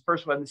purpose is the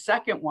first one. The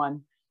second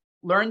one,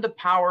 learn the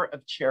power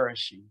of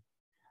cherishing.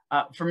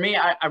 For me,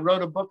 I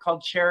wrote a book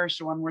called Cherish,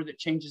 the one word that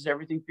changes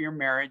everything for your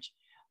marriage.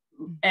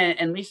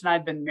 And Lisa and I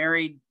have been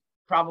married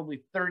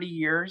probably 30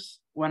 years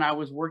when I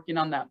was working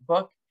on that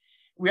book.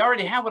 We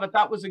already have what I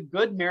thought was a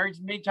good marriage,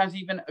 many times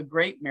even a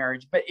great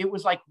marriage, but it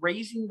was like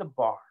raising the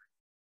bar.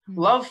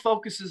 Love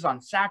focuses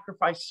on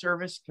sacrifice,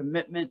 service,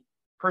 commitment,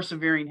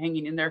 persevering,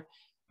 hanging in there.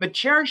 But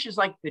cherish is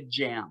like the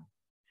jam.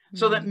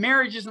 So that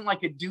marriage isn't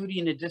like a duty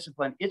and a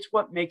discipline. It's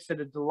what makes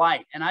it a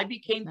delight. And I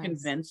became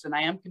convinced, and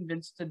I am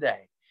convinced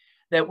today,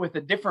 that with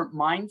a different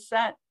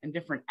mindset and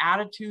different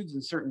attitudes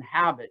and certain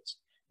habits,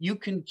 you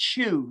can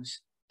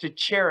choose to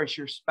cherish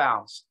your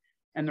spouse.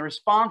 And the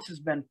response has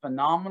been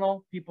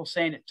phenomenal. People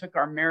saying it took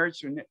our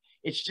marriage, and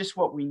it's just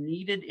what we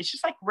needed. It's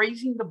just like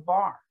raising the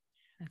bar.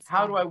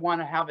 How do I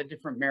want to have a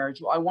different marriage?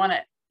 Well, I want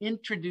to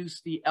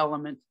introduce the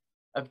element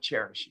of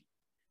cherishing.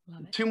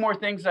 2 more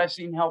things I've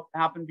seen help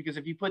happen, because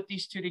if you put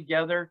these 2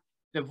 together,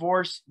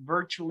 divorce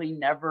virtually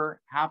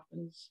never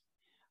happens.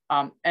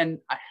 And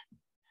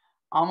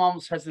I'm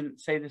almost hesitant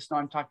to say this, though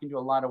I'm talking to a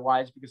lot of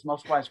wives, because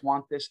most wives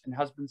want this and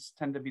husbands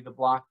tend to be the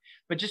block.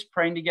 But just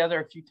praying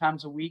together a few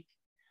times a week.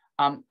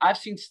 I've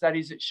seen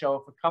studies that show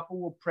if a couple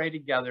will pray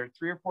together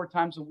 3 or 4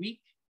 times a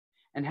week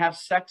and have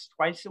sex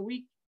twice a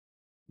week,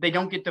 they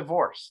don't get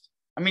divorced.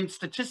 I mean,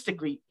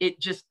 statistically, it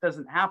just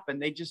doesn't happen.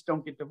 They just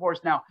don't get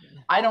divorced. Now,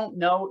 I don't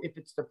know if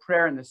it's the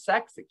prayer and the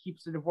sex that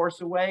keeps the divorce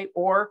away,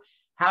 or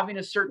having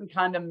a certain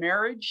kind of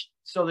marriage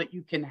so that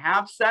you can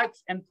have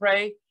sex and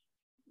pray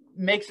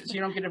makes it so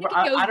you don't get divorced.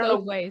 I don't know.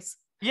 Ways.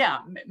 Yeah,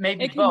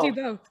 maybe it can do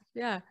both.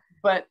 Yeah.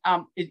 But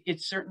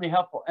it's certainly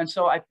helpful. And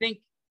so I think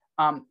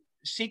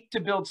seek to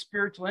build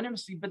spiritual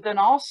intimacy, but then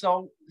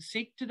also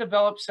seek to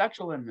develop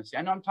sexual intimacy.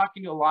 I know I'm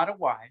talking to a lot of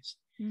wives.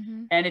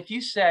 And if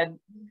you said,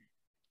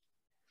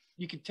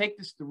 you could take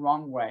this the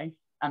wrong way,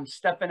 I'm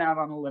stepping out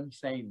on a limb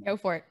saying that. Go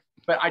for it.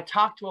 But I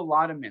talk to a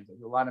lot of men. I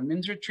do a lot of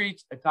men's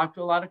retreats. I talk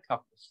to a lot of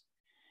couples.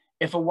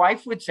 If a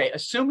wife would say,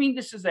 assuming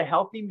this is a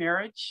healthy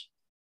marriage,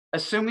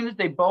 assuming that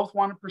they both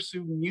want to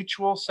pursue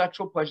mutual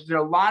sexual pleasure, there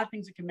are a lot of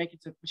things that can make it.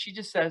 But she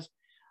just says,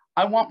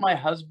 I want my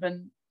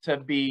husband to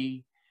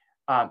be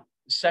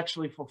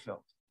sexually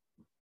fulfilled.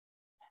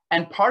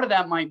 And part of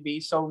that might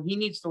be, so he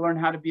needs to learn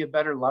how to be a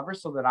better lover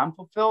so that I'm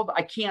fulfilled.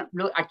 I can't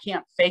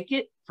fake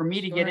it for me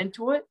to get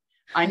into it.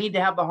 I need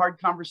to have the hard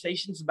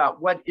conversations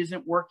about what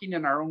isn't working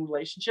in our own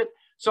relationship.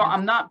 So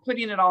I'm not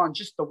putting it all on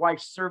just the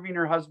wife serving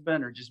her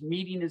husband or just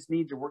meeting his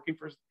needs or working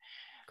for his.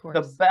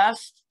 The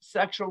best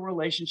sexual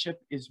relationship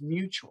is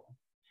mutual.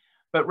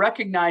 But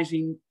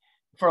recognizing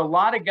for a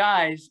lot of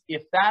guys,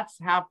 if that's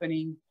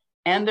happening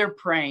and they're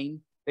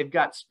praying, they've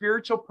got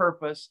spiritual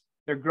purpose,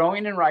 they're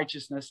growing in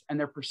righteousness, and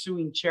they're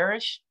pursuing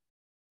cherish,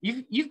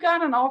 you've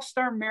got an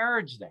all-star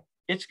marriage there.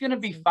 It's going to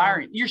be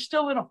firing. You're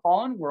still in a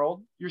fallen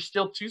world. You're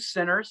still 2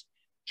 sinners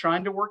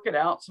trying to work it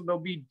out. So there'll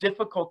be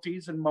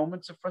difficulties and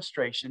moments of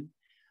frustration.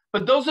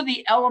 But those are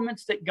the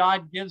elements that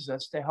God gives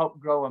us to help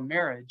grow a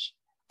marriage.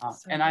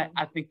 And I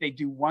think they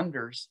do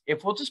wonders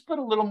if we'll just put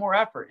a little more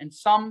effort. And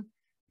some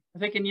are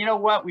thinking, you know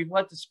what, we've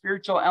let the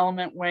spiritual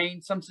element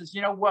wane. Some says,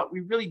 you know what,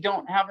 we really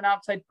don't have an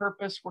outside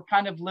purpose. We're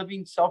kind of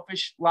living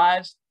selfish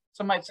lives.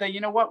 Some might say,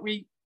 you know what,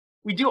 we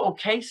do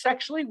okay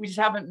sexually. We just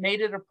haven't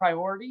made it a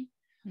priority.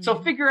 So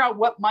figure out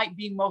what might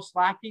be most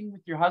lacking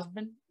with your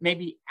husband.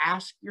 Maybe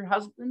ask your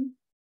husband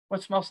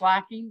what's most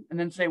lacking, and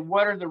then say,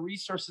 what are the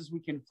resources we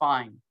can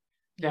find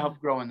to help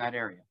grow in that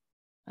area?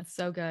 That's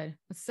so good.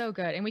 That's so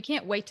good. And we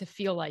can't wait to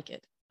feel like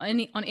it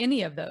on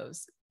any of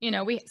those. You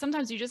know,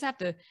 sometimes you just have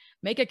to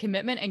make a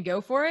commitment and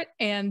go for it,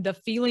 and the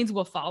feelings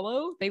will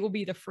follow. They will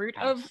be the fruit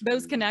of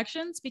those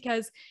connections,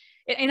 because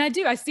and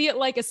I see it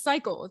like a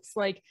cycle. It's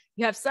like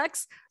you have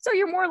sex, so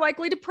you're more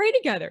likely to pray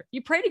together.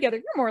 You pray together,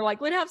 you're more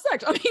likely to have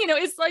sex. I mean, you know,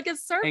 it's like a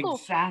circle.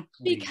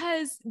 Exactly.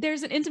 Because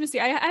there's an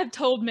intimacy. I have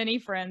told many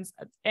friends,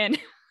 and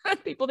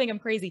people think I'm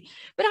crazy,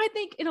 but I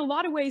think in a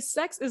lot of ways,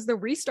 sex is the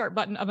restart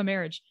button of a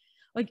marriage.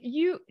 Like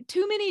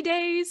too many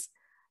days,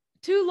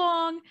 too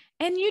long,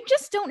 and you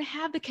just don't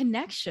have the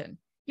connection.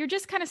 you're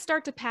just kind of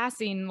start to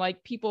passing,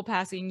 like people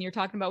passing. You're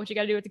talking about what you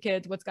got to do with the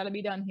kids, what's got to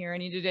be done here,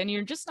 and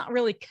you're just not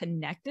really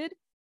connected.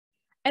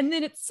 And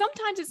then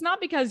sometimes it's not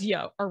because you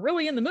are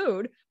really in the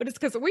mood, but it's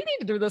because we need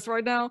to do this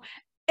right now.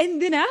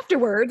 And then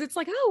afterwards, it's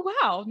like, oh,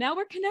 wow, now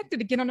we're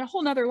connected again on a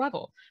whole nother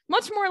level.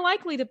 Much more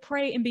likely to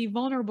pray and be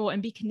vulnerable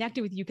and be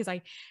connected with you because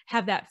I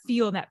have that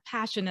feel, that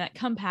passion, that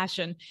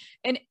compassion,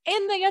 and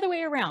the other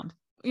way around,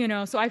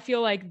 So I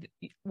feel like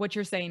what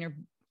you're saying are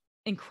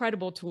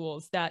incredible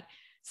tools that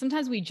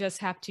sometimes we just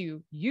have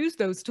to use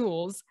those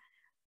tools,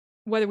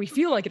 whether we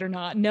feel like it or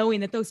not, knowing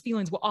that those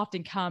feelings will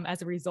often come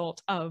as a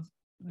result of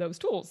those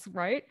tools,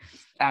 right?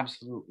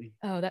 Absolutely.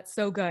 Oh, that's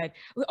so good.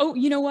 Oh,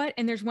 you know what?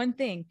 And there's one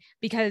thing,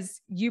 because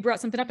you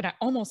brought something up and I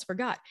almost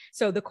forgot.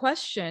 So the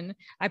question,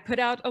 I put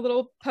out a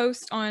little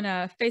post on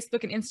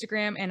Facebook and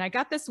Instagram, and I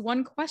got this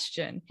one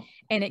question,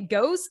 and it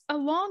goes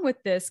along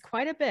with this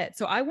quite a bit.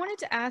 So I wanted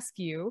to ask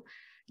you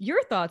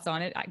your thoughts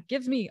on it. It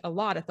gives me a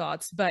lot of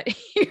thoughts, but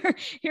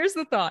here's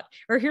the thought,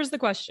 or here's the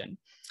question.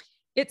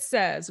 It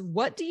says,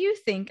 what do you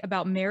think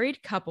about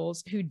married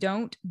couples who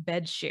don't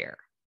bed share?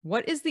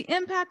 What is the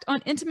impact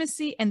on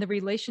intimacy and the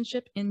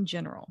relationship in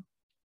general?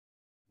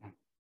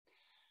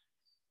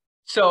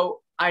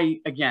 So I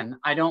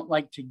don't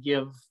like to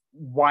give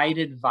wide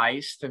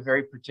advice to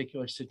very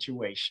particular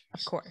situations.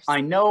 Of course.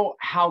 I know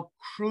how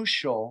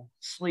crucial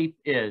sleep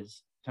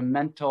is to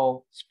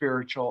mental,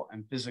 spiritual,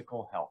 and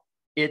physical health.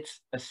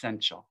 It's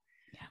essential.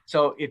 Yeah.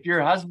 So if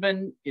your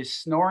husband is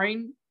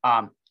snoring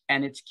and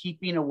it's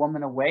keeping a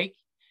woman awake,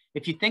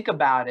 if you think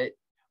about it,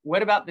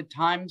 what about the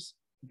times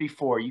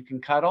before you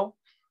can cuddle?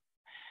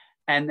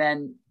 And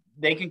then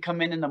they can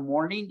come in the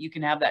morning, you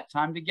can have that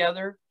time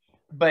together.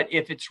 But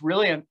if it's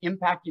really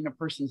impacting a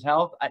person's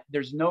health,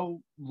 there's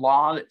no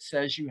law that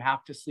says you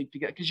have to sleep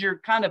together because you're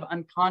kind of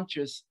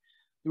unconscious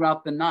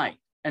throughout the night.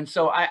 And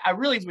so I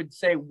really would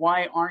say,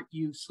 why aren't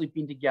you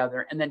sleeping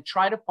together? And then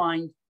try to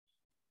find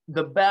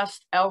the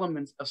best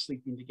elements of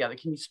sleeping together.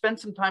 Can you spend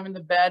some time in the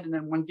bed and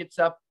then one gets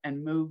up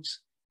and moves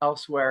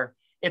elsewhere?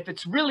 If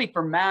it's really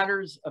for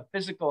matters of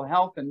physical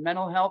health and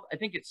mental health, I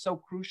think it's so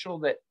crucial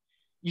that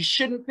you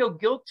shouldn't feel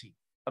guilty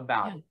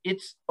about it.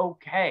 It's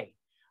okay.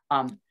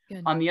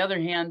 On the other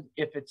hand,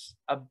 if it's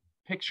a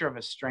picture of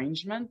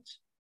estrangement,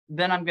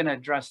 then I'm going to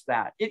address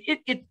that.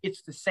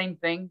 It's the same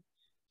thing,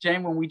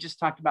 Jenny, when we just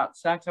talked about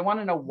sex. I want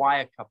to know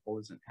why a couple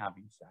isn't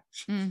having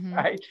sex,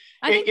 right?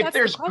 If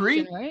there's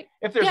grief, right?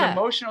 If there's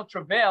emotional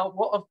travail,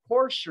 well, of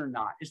course you're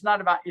not. It's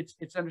not about,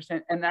 it's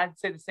understand. And I'd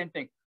say the same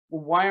thing.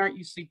 Well, why aren't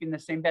you sleeping in the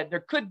same bed? There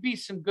could be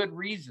some good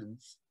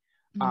reasons.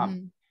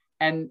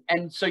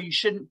 And so you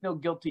shouldn't feel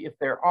guilty if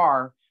there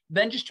are.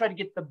 Then just try to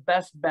get the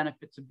best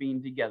benefits of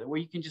being together, where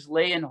you can just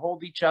lay and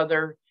hold each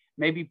other,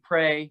 maybe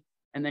pray,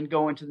 and then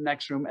go into the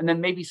next room, and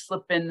then maybe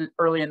slip in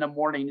early in the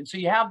morning. And so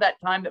you have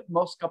that time that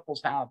most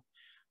couples have.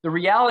 The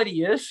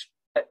reality is,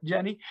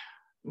 Jenny,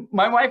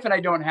 my wife and I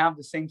don't have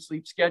the same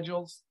sleep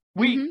schedules.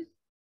 We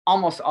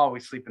almost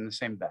always sleep in the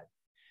same bed.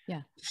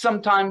 Yeah.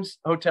 Sometimes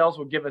hotels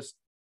will give us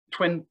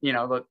twin,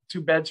 the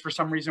two beds for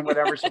some reason,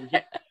 whatever. So we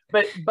can't,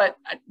 but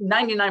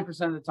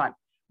 99% of the time.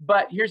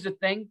 But here's the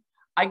thing.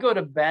 I go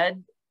to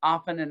bed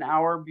often an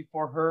hour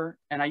before her,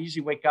 and I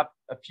usually wake up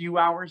a few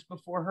hours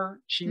before her.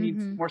 She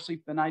needs more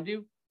sleep than I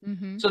do.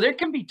 So there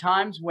can be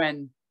times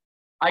when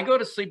I go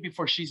to sleep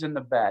before she's in the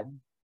bed,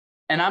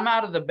 and I'm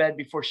out of the bed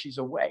before she's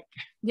awake.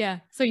 Yeah.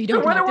 So you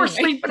don't. So whether we're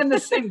sleeping in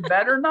the same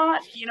bed or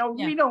not,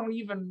 we don't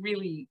even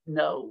really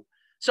know.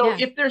 So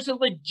if there's a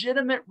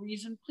legitimate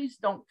reason, please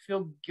don't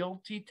feel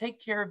guilty.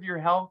 Take care of your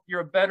health. You're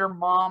a better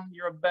mom.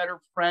 You're a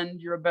better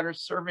friend. You're a better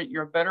servant.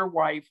 You're a better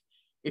wife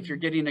if you're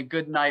getting a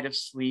good night of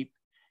sleep.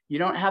 You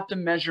don't have to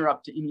measure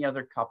up to any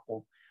other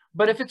couple.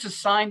 But if it's a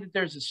sign that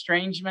there's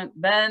estrangement,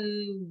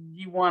 then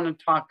you want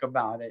to talk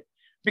about it.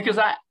 Because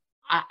I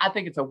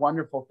think it's a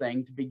wonderful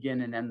thing to begin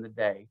and end the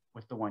day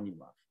with the one you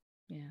love.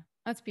 Yeah,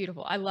 that's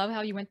beautiful. I love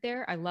how you went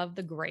there. I love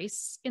the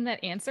grace in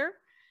that answer,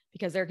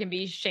 because there can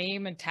be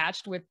shame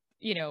attached with,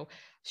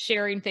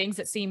 sharing things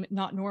that seem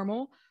not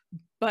normal.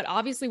 But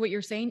obviously what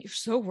you're saying, you're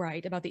so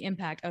right about the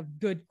impact of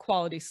good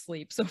quality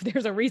sleep. So if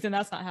there's a reason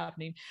that's not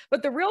happening,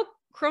 but the real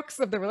crux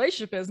of the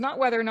relationship is not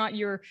whether or not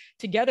you're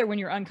together when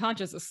you're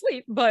unconscious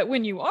asleep, but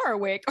when you are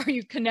awake, are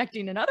you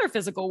connecting in other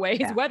physical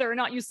ways, whether or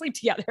not you sleep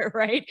together,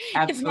 right?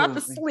 Absolutely. It's not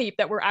the sleep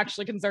that we're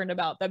actually concerned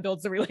about that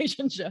builds the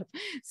relationship.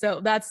 So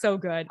that's so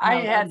good.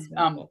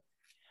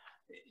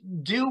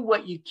 Do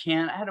what you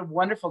can. I had a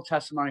wonderful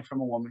testimony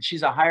from a woman.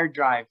 She's a higher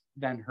drive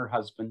than her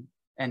husband.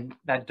 And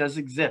that does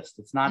exist.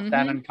 It's not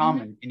that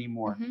uncommon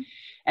anymore.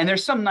 And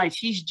there's some nights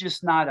he's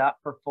just not up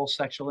for full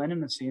sexual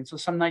intimacy. And so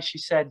some nights she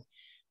said,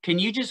 can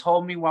you just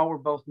hold me while we're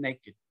both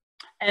naked?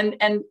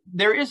 And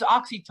there is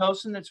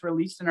oxytocin that's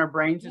released in our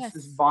brains. It's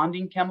this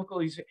bonding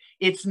chemical.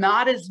 It's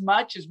not as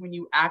much as when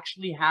you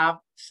actually have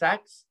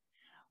sex,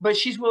 but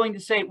she's willing to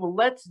say, well,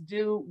 let's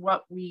do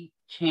what we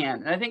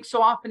can. And I think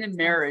so often in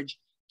marriage,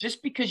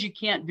 just because you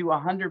can't do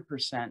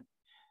 100%,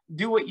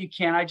 do what you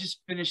can. I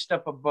just finished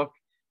up a book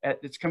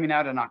it's coming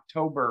out in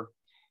October,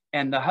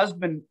 and the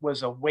husband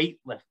was a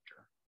weightlifter.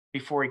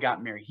 before he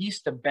got married. He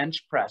used to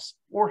bench press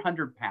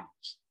 400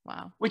 pounds.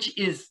 Wow. Which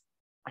is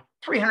like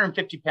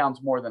 350 pounds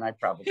more than I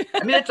probably. I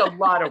mean, that's a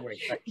lot of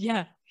weight. Right?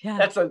 Yeah.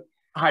 That's a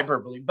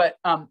hyperbole. But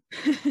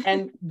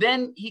and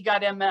then he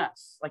got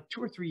MS like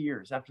 2 or 3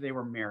 years after they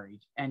were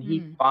married, and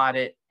he fought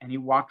it, and he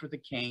walked with a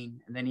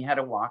cane, and then he had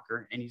a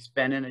walker, and he's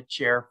been in a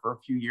chair for a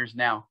few years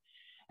now.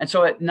 And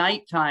so at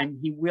nighttime,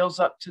 he wheels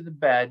up to the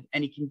bed,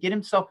 and he can get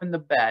himself in the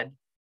bed,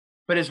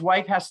 but his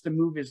wife has to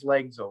move his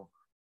legs over.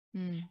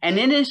 And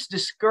in his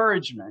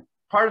discouragement,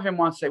 part of him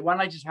wants to say, why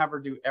don't I just have her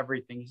do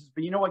everything? He says,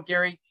 but you know what,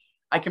 Gary?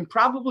 I can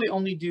probably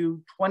only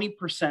do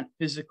 20%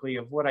 physically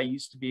of what I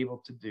used to be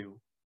able to do.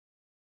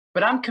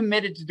 But I'm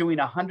committed to doing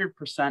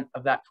 100%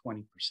 of that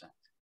 20%.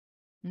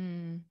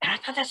 And I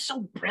thought that's so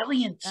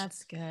brilliant.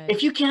 That's good.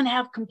 If you can't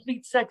have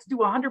complete sex, do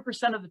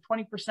 100% of the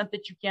 20%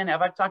 that you can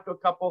have. I've talked to a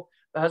couple,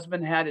 the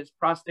husband had his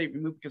prostate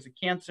removed because of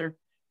cancer,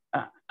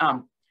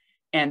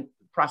 and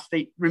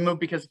prostate removed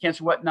because of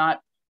cancer,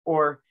 whatnot,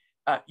 or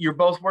you're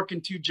both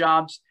working 2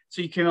 jobs,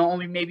 so you can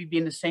only maybe be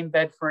in the same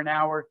bed for an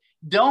hour.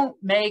 Don't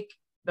make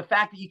the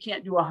fact that you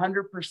can't do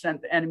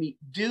 100% the enemy.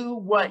 Do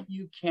what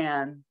you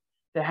can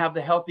to have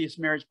the healthiest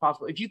marriage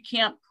possible. If you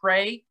can't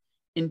pray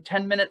in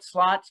 10-minute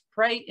slots,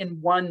 pray in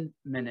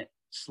 1-minute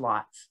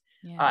slots.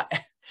 Yeah.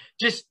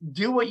 Just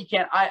do what you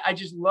can. I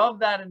just love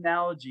that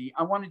analogy.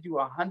 I want to do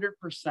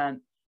 100%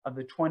 of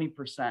the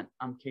 20%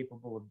 I'm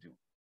capable of doing.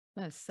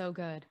 That's so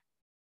good.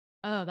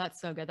 Oh, that's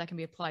so good. That can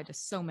be applied to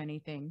so many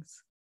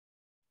things.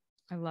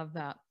 I love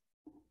that.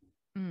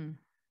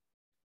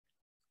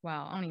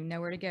 Wow. I don't even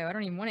know where to go. I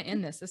don't even want to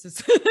end this. This is,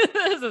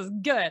 this is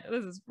good.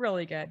 This is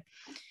really good.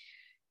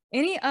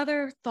 Any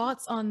other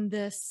thoughts on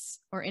this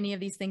or any of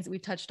these things that we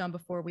touched on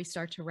before we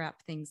start to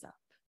wrap things up?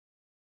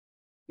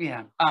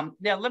 Yeah.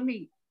 Let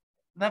me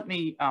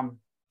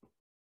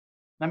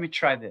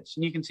try this,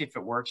 and you can see if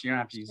it works. You don't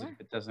have to use it if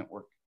it doesn't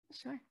work.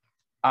 Sure.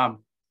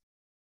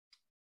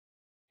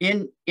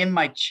 In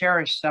my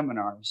Cherish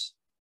seminars,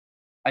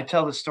 I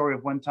tell the story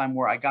of one time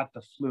where I got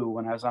the flu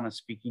when I was on a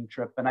speaking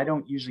trip, and I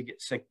don't usually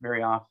get sick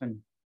very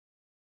often.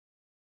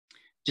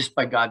 Just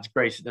by God's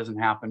grace, it doesn't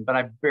happen, but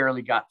I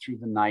barely got through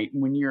the night.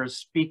 And when you're a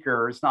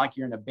speaker, it's not like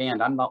you're in a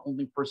band. I'm the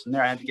only person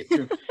there. I had to get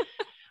through.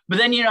 But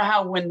then you know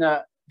how when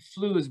the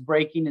flu is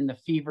breaking and the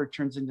fever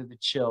turns into the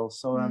chills.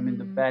 So I'm in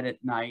the bed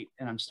at night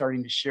and I'm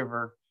starting to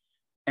shiver.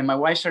 And my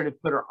wife started to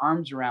put her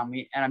arms around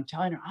me, and I'm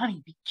telling her,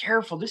 honey, be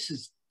careful. This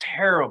is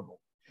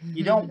terrible.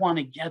 You don't want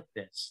to get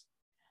this.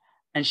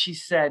 And she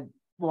said,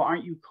 well,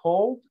 aren't you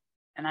cold?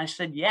 And I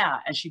said, yeah.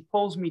 And she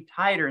pulls me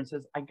tighter and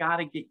says, I got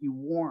to get you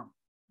warm.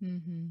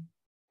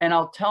 And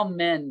I'll tell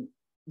men,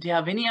 do you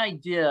have any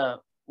idea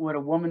what a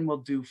woman will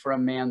do for a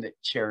man that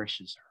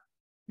cherishes her?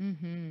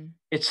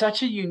 It's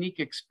such a unique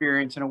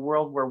experience in a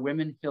world where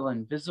women feel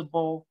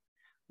invisible,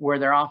 where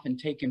they're often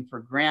taken for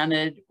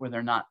granted, where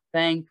they're not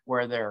thanked,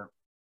 where they're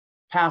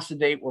past a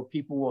date where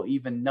people will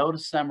even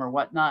notice them or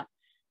whatnot.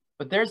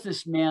 But there's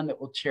this man that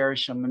will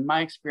cherish them. And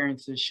my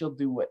experience is she'll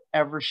do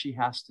whatever she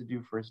has to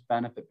do for his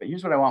benefit. But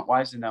here's what I want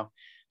wives to know.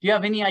 Do you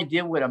have any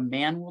idea what a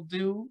man will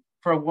do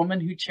for a woman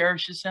who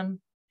cherishes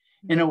him?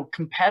 In a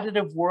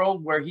competitive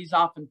world where he's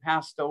often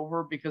passed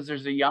over because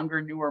there's a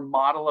younger, newer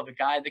model of a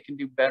guy that can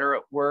do better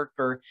at work,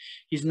 or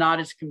he's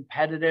not as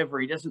competitive, or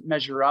he doesn't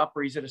measure up,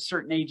 or he's at a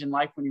certain age in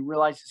life when he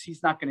realizes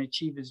he's not going to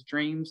achieve his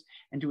dreams.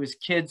 And to his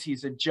kids,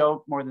 he's a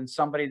joke more than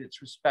somebody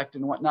that's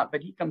respected and whatnot.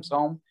 But he comes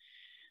home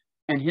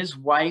and his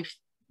wife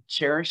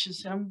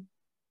cherishes him.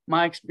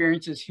 My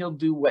experience is he'll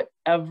do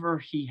whatever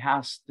he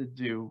has to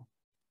do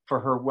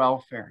for her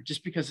welfare,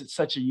 just because it's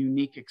such a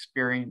unique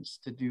experience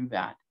to do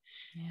that.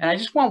 Yeah. And I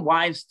just want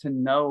wives to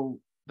know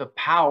the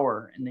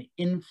power and the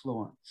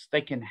influence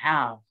they can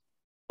have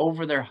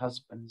over their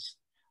husbands.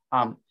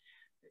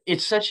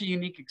 It's such a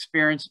unique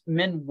experience.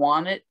 Men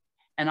want it.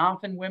 And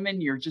often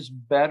women, you're just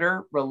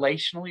better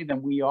relationally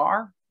than we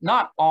are.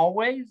 Not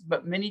always,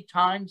 but many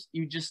times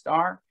you just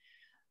are.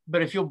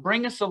 But if you'll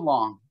bring us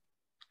along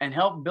and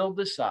help build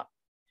this up,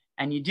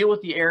 and you deal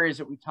with the areas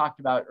that we talked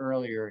about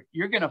earlier,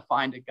 you're going to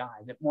find a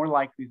guy that more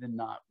likely than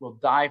not will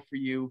die for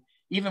you.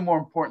 Even more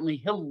importantly,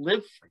 he'll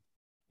live for you.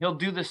 He'll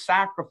do the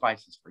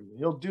sacrifices for you.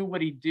 He'll do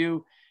what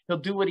he'll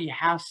do what he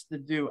has to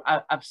do.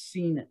 I've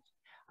seen it.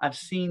 I've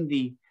seen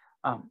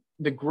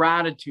the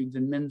gratitudes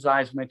in men's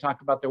eyes when they talk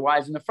about their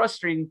wives. And the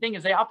frustrating thing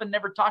is they often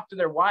never talk to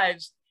their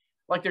wives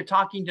like they're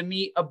talking to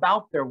me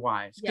about their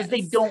wives, because they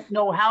don't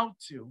know how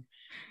to.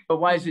 But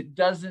wives, it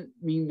doesn't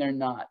mean they're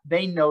not.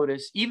 They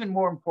notice. Even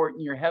more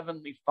important, your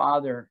heavenly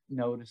Father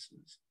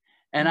notices.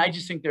 And I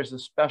just think there's a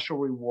special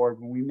reward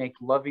when we make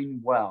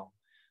loving well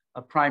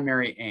a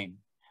primary aim.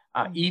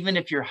 Even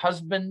if your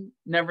husband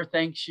never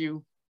thanks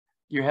you,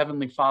 your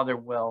heavenly Father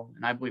will.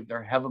 And I believe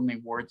there are heavenly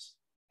rewards.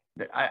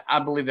 I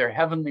believe there are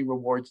heavenly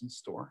rewards in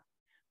store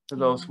for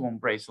those who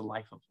embrace a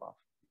life of love.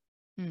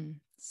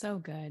 So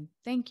good.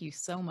 Thank you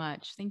so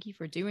much. Thank you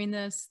for doing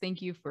this.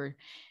 Thank you for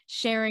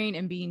sharing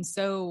and being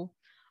so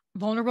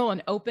vulnerable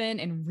and open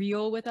and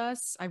real with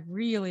us. I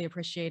really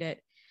appreciate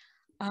it.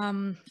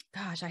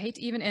 Gosh, I hate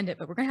to even end it,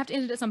 but we're going to have to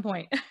end it at some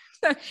point.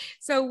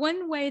 So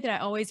one way that I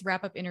always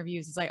wrap up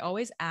interviews is I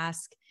always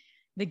ask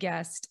the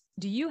guest,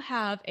 do you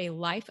have a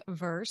life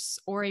verse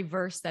or a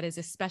verse that is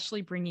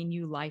especially bringing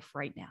you life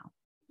right now?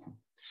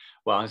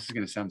 Well, this is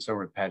going to sound so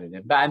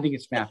repetitive, but I think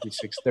it's Matthew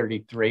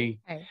 6:33.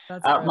 Hey,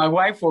 that's My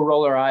wife will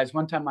roll her eyes.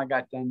 One time I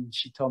got done and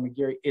she told me,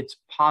 Gary, it's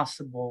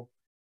possible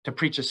to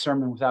preach a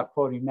sermon without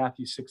quoting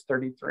Matthew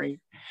 6:33.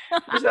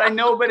 I said, I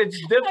know, but it's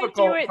difficult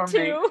for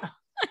me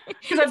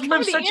because I've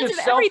lived such a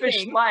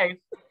selfish life.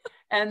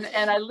 And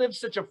I live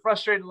such a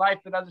frustrated life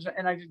that others,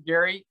 and I said,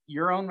 Gary,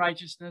 your own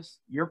righteousness,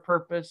 your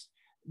purpose,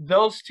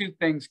 those two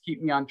things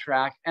keep me on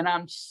track. And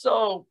I'm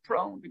so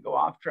prone to go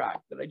off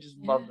track that I just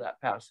love that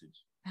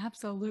passage.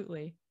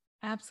 Absolutely.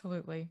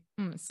 Absolutely.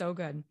 So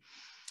good.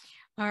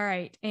 All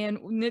right.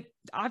 And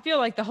I feel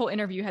like the whole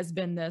interview has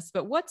been this,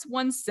 but what's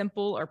one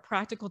simple or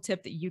practical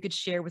tip that you could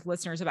share with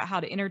listeners about how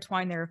to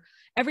intertwine their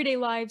everyday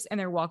lives and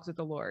their walks with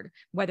the Lord?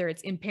 Whether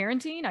it's in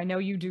parenting, I know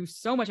you do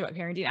so much about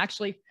parenting.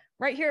 Actually,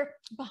 right here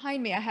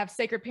behind me, I have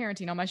Sacred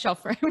Parenting on my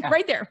shelf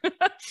right there.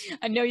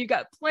 I know you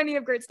got plenty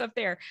of great stuff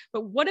there,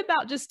 but what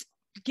about just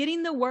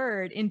getting the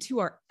word into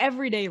our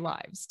everyday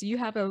lives? Do you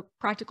have a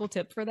practical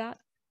tip for that?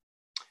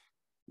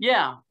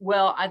 Yeah,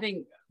 well, I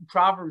think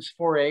Proverbs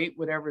 4:8,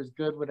 whatever is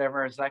good,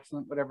 whatever is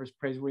excellent, whatever is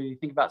praiseworthy,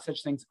 think about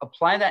such things,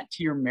 apply that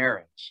to your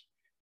marriage.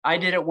 I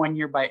did it one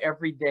year by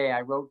every day.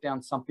 I wrote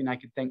down something I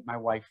could thank my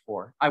wife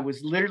for. I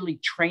was literally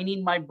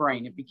training my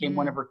brain. It became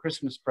one of her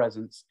Christmas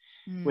presents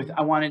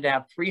I wanted to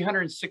have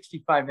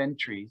 365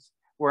 entries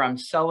where I'm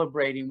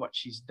celebrating what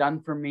she's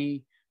done for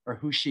me or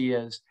who she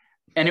is.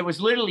 And it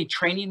was literally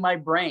training my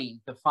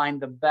brain to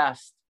find the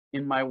best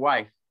in my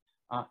wife.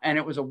 And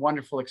it was a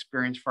wonderful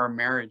experience for our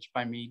marriage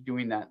by me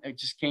doing that. It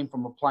just came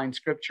from applying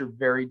scripture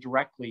very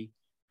directly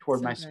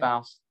toward my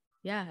spouse.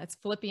 Yeah, it's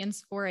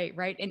Philippians 4:8,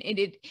 right?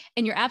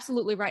 And you're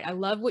absolutely right. I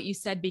love what you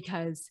said,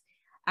 because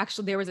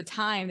actually there was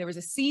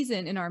a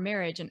season in our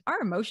marriage, and our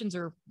emotions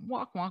are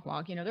walk,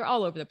 they're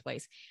all over the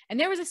place. And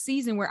there was a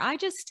season where I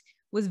just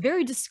was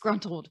very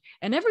disgruntled,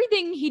 and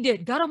everything he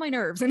did got on my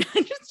nerves. And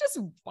I just,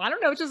 I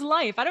don't know, it's just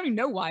life. I don't even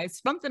know why.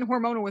 It's something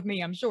hormonal with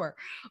me, I'm sure.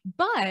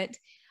 But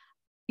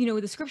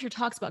the scripture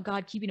talks about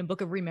God keeping a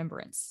book of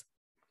remembrance.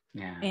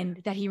 Yeah.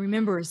 And that he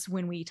remembers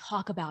when we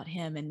talk about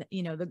him and,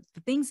 the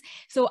things.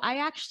 So I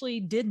actually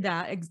did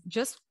that,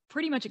 just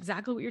pretty much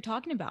exactly what you're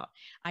talking about.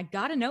 I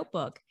got a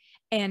notebook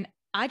and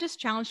I just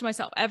challenged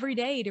myself every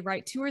day to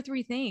write 2 or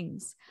 3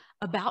 things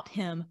about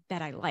him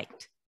that I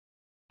liked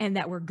and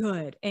that were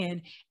good,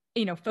 and,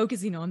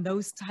 focusing on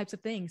those types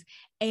of things.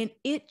 And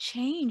it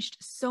changed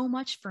so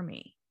much for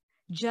me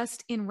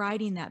just in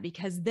writing that,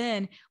 because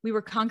then we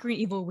were conquering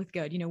evil with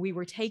good. We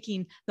were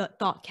taking the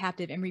thought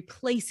captive and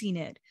replacing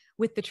it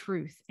with the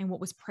truth and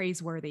what was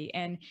praiseworthy.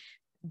 And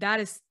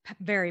that is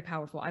very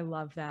powerful. I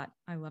love that.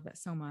 I love that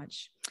so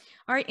much.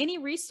 All right. Any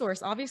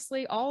resource?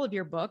 Obviously, all of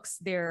your books,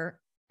 they're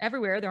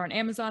everywhere. They're on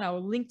Amazon. I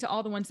will link to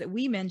all the ones that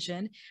we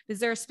mentioned. Is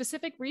there a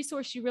specific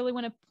resource you really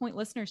want to point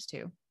listeners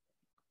to?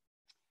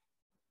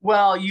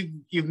 Well,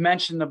 you've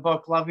mentioned the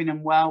book Loving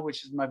Him Well,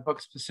 which is my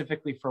book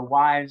specifically for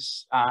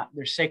wives.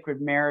 There's Sacred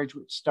Marriage,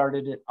 which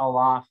started it all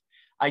off.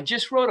 I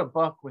just wrote a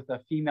book with a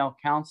female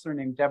counselor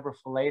named Deborah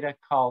Fileta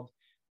called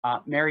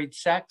Married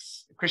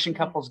Sex, a Christian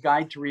Couple's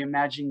Guide to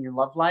Reimagining Your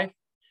Love Life.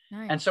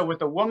 Nice. And so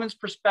with a woman's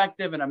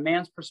perspective and a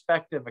man's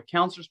perspective, a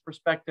counselor's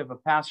perspective, a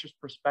pastor's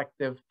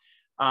perspective,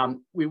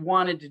 we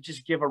wanted to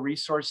just give a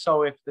resource.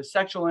 So if the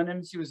sexual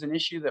intimacy was an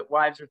issue that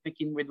wives are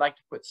thinking we'd like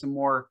to put some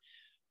more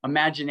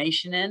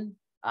imagination in,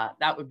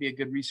 that would be a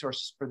good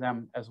resource for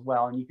them as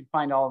well. And you can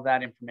find all of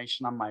that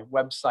information on my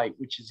website,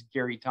 which is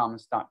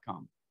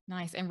garythomas.com.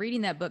 Nice. And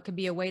reading that book could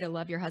be a way to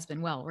love your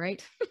husband well,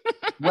 right?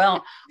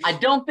 Well, I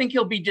don't think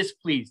he'll be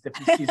displeased if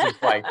he sees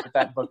his wife with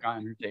that book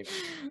on her table.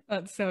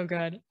 That's so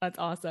good. That's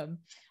awesome.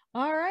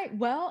 All right.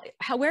 Well,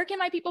 where can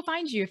my people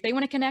find you if they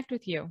want to connect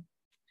with you?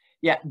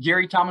 Yeah,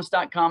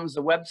 GaryThomas.com is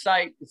the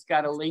website. It's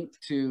got a link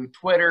to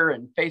Twitter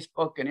and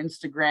Facebook and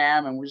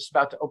Instagram, and we're just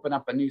about to open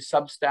up a new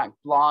Substack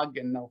blog,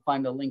 and they'll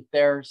find a link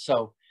there.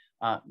 So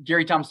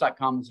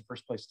GaryThomas.com is the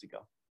first place to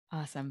go.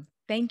 Awesome.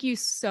 Thank you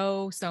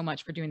so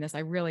much for doing this. I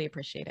really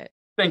appreciate it.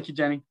 Thank you,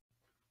 Jenny.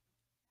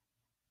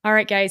 All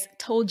right, guys,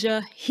 told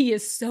you, he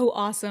is so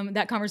awesome.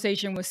 That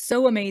conversation was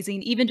so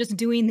amazing. Even just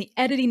doing the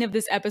editing of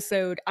this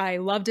episode, I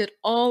loved it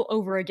all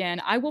over again.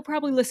 I will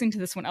probably listen to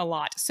this one a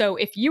lot. So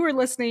if you were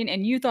listening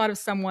and you thought of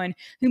someone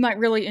who might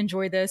really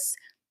enjoy this,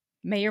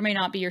 may or may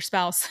not be your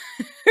spouse,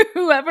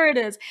 whoever it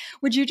is,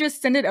 would you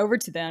just send it over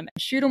to them?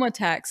 Shoot them a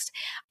text.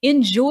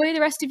 Enjoy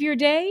the rest of your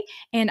day,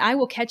 and I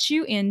will catch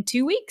you in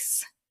 2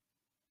 weeks.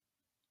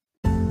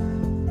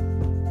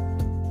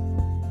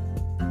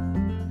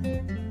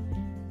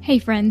 Hey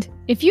friend,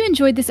 if you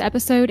enjoyed this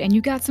episode and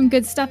you got some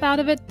good stuff out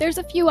of it, there's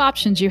a few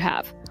options you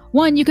have.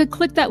 One, you could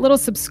click that little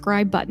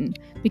subscribe button,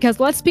 because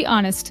let's be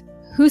honest,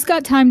 who's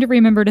got time to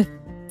remember to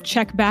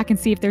check back and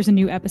see if there's a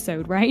new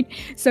episode, right?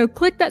 So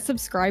click that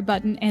subscribe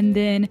button, and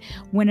then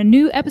when a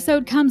new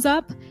episode comes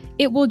up,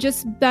 it will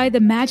just, by the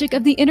magic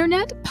of the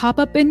internet, pop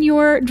up in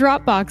your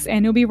Dropbox,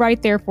 and it'll be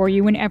right there for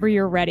you whenever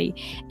you're ready.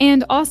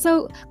 And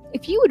also,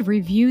 if you would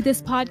review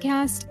this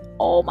podcast,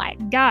 oh my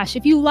gosh,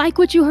 if you like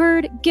what you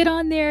heard, get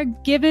on there,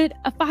 give it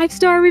a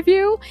 5-star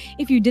review.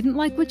 If you didn't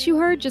like what you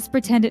heard, just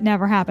pretend it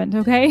never happened,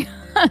 okay?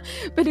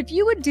 But if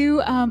you would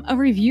do a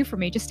review for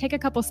me, just take a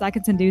couple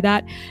seconds and do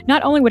that.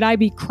 Not only would I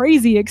be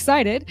crazy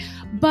excited,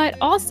 but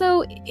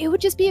also it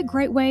would just be a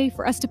great way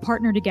for us to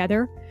partner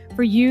together,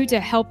 for you to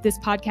help this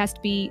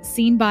podcast be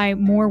seen by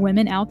more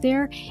women out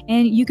there.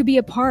 And you could be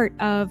a part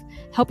of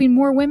helping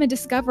more women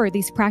discover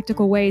these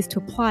practical ways to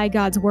apply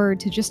God's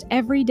word to just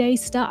everyday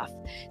stuff.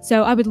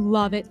 So I would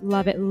love it,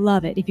 love it,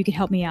 love it if you could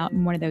help me out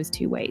in one of those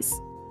 2 ways.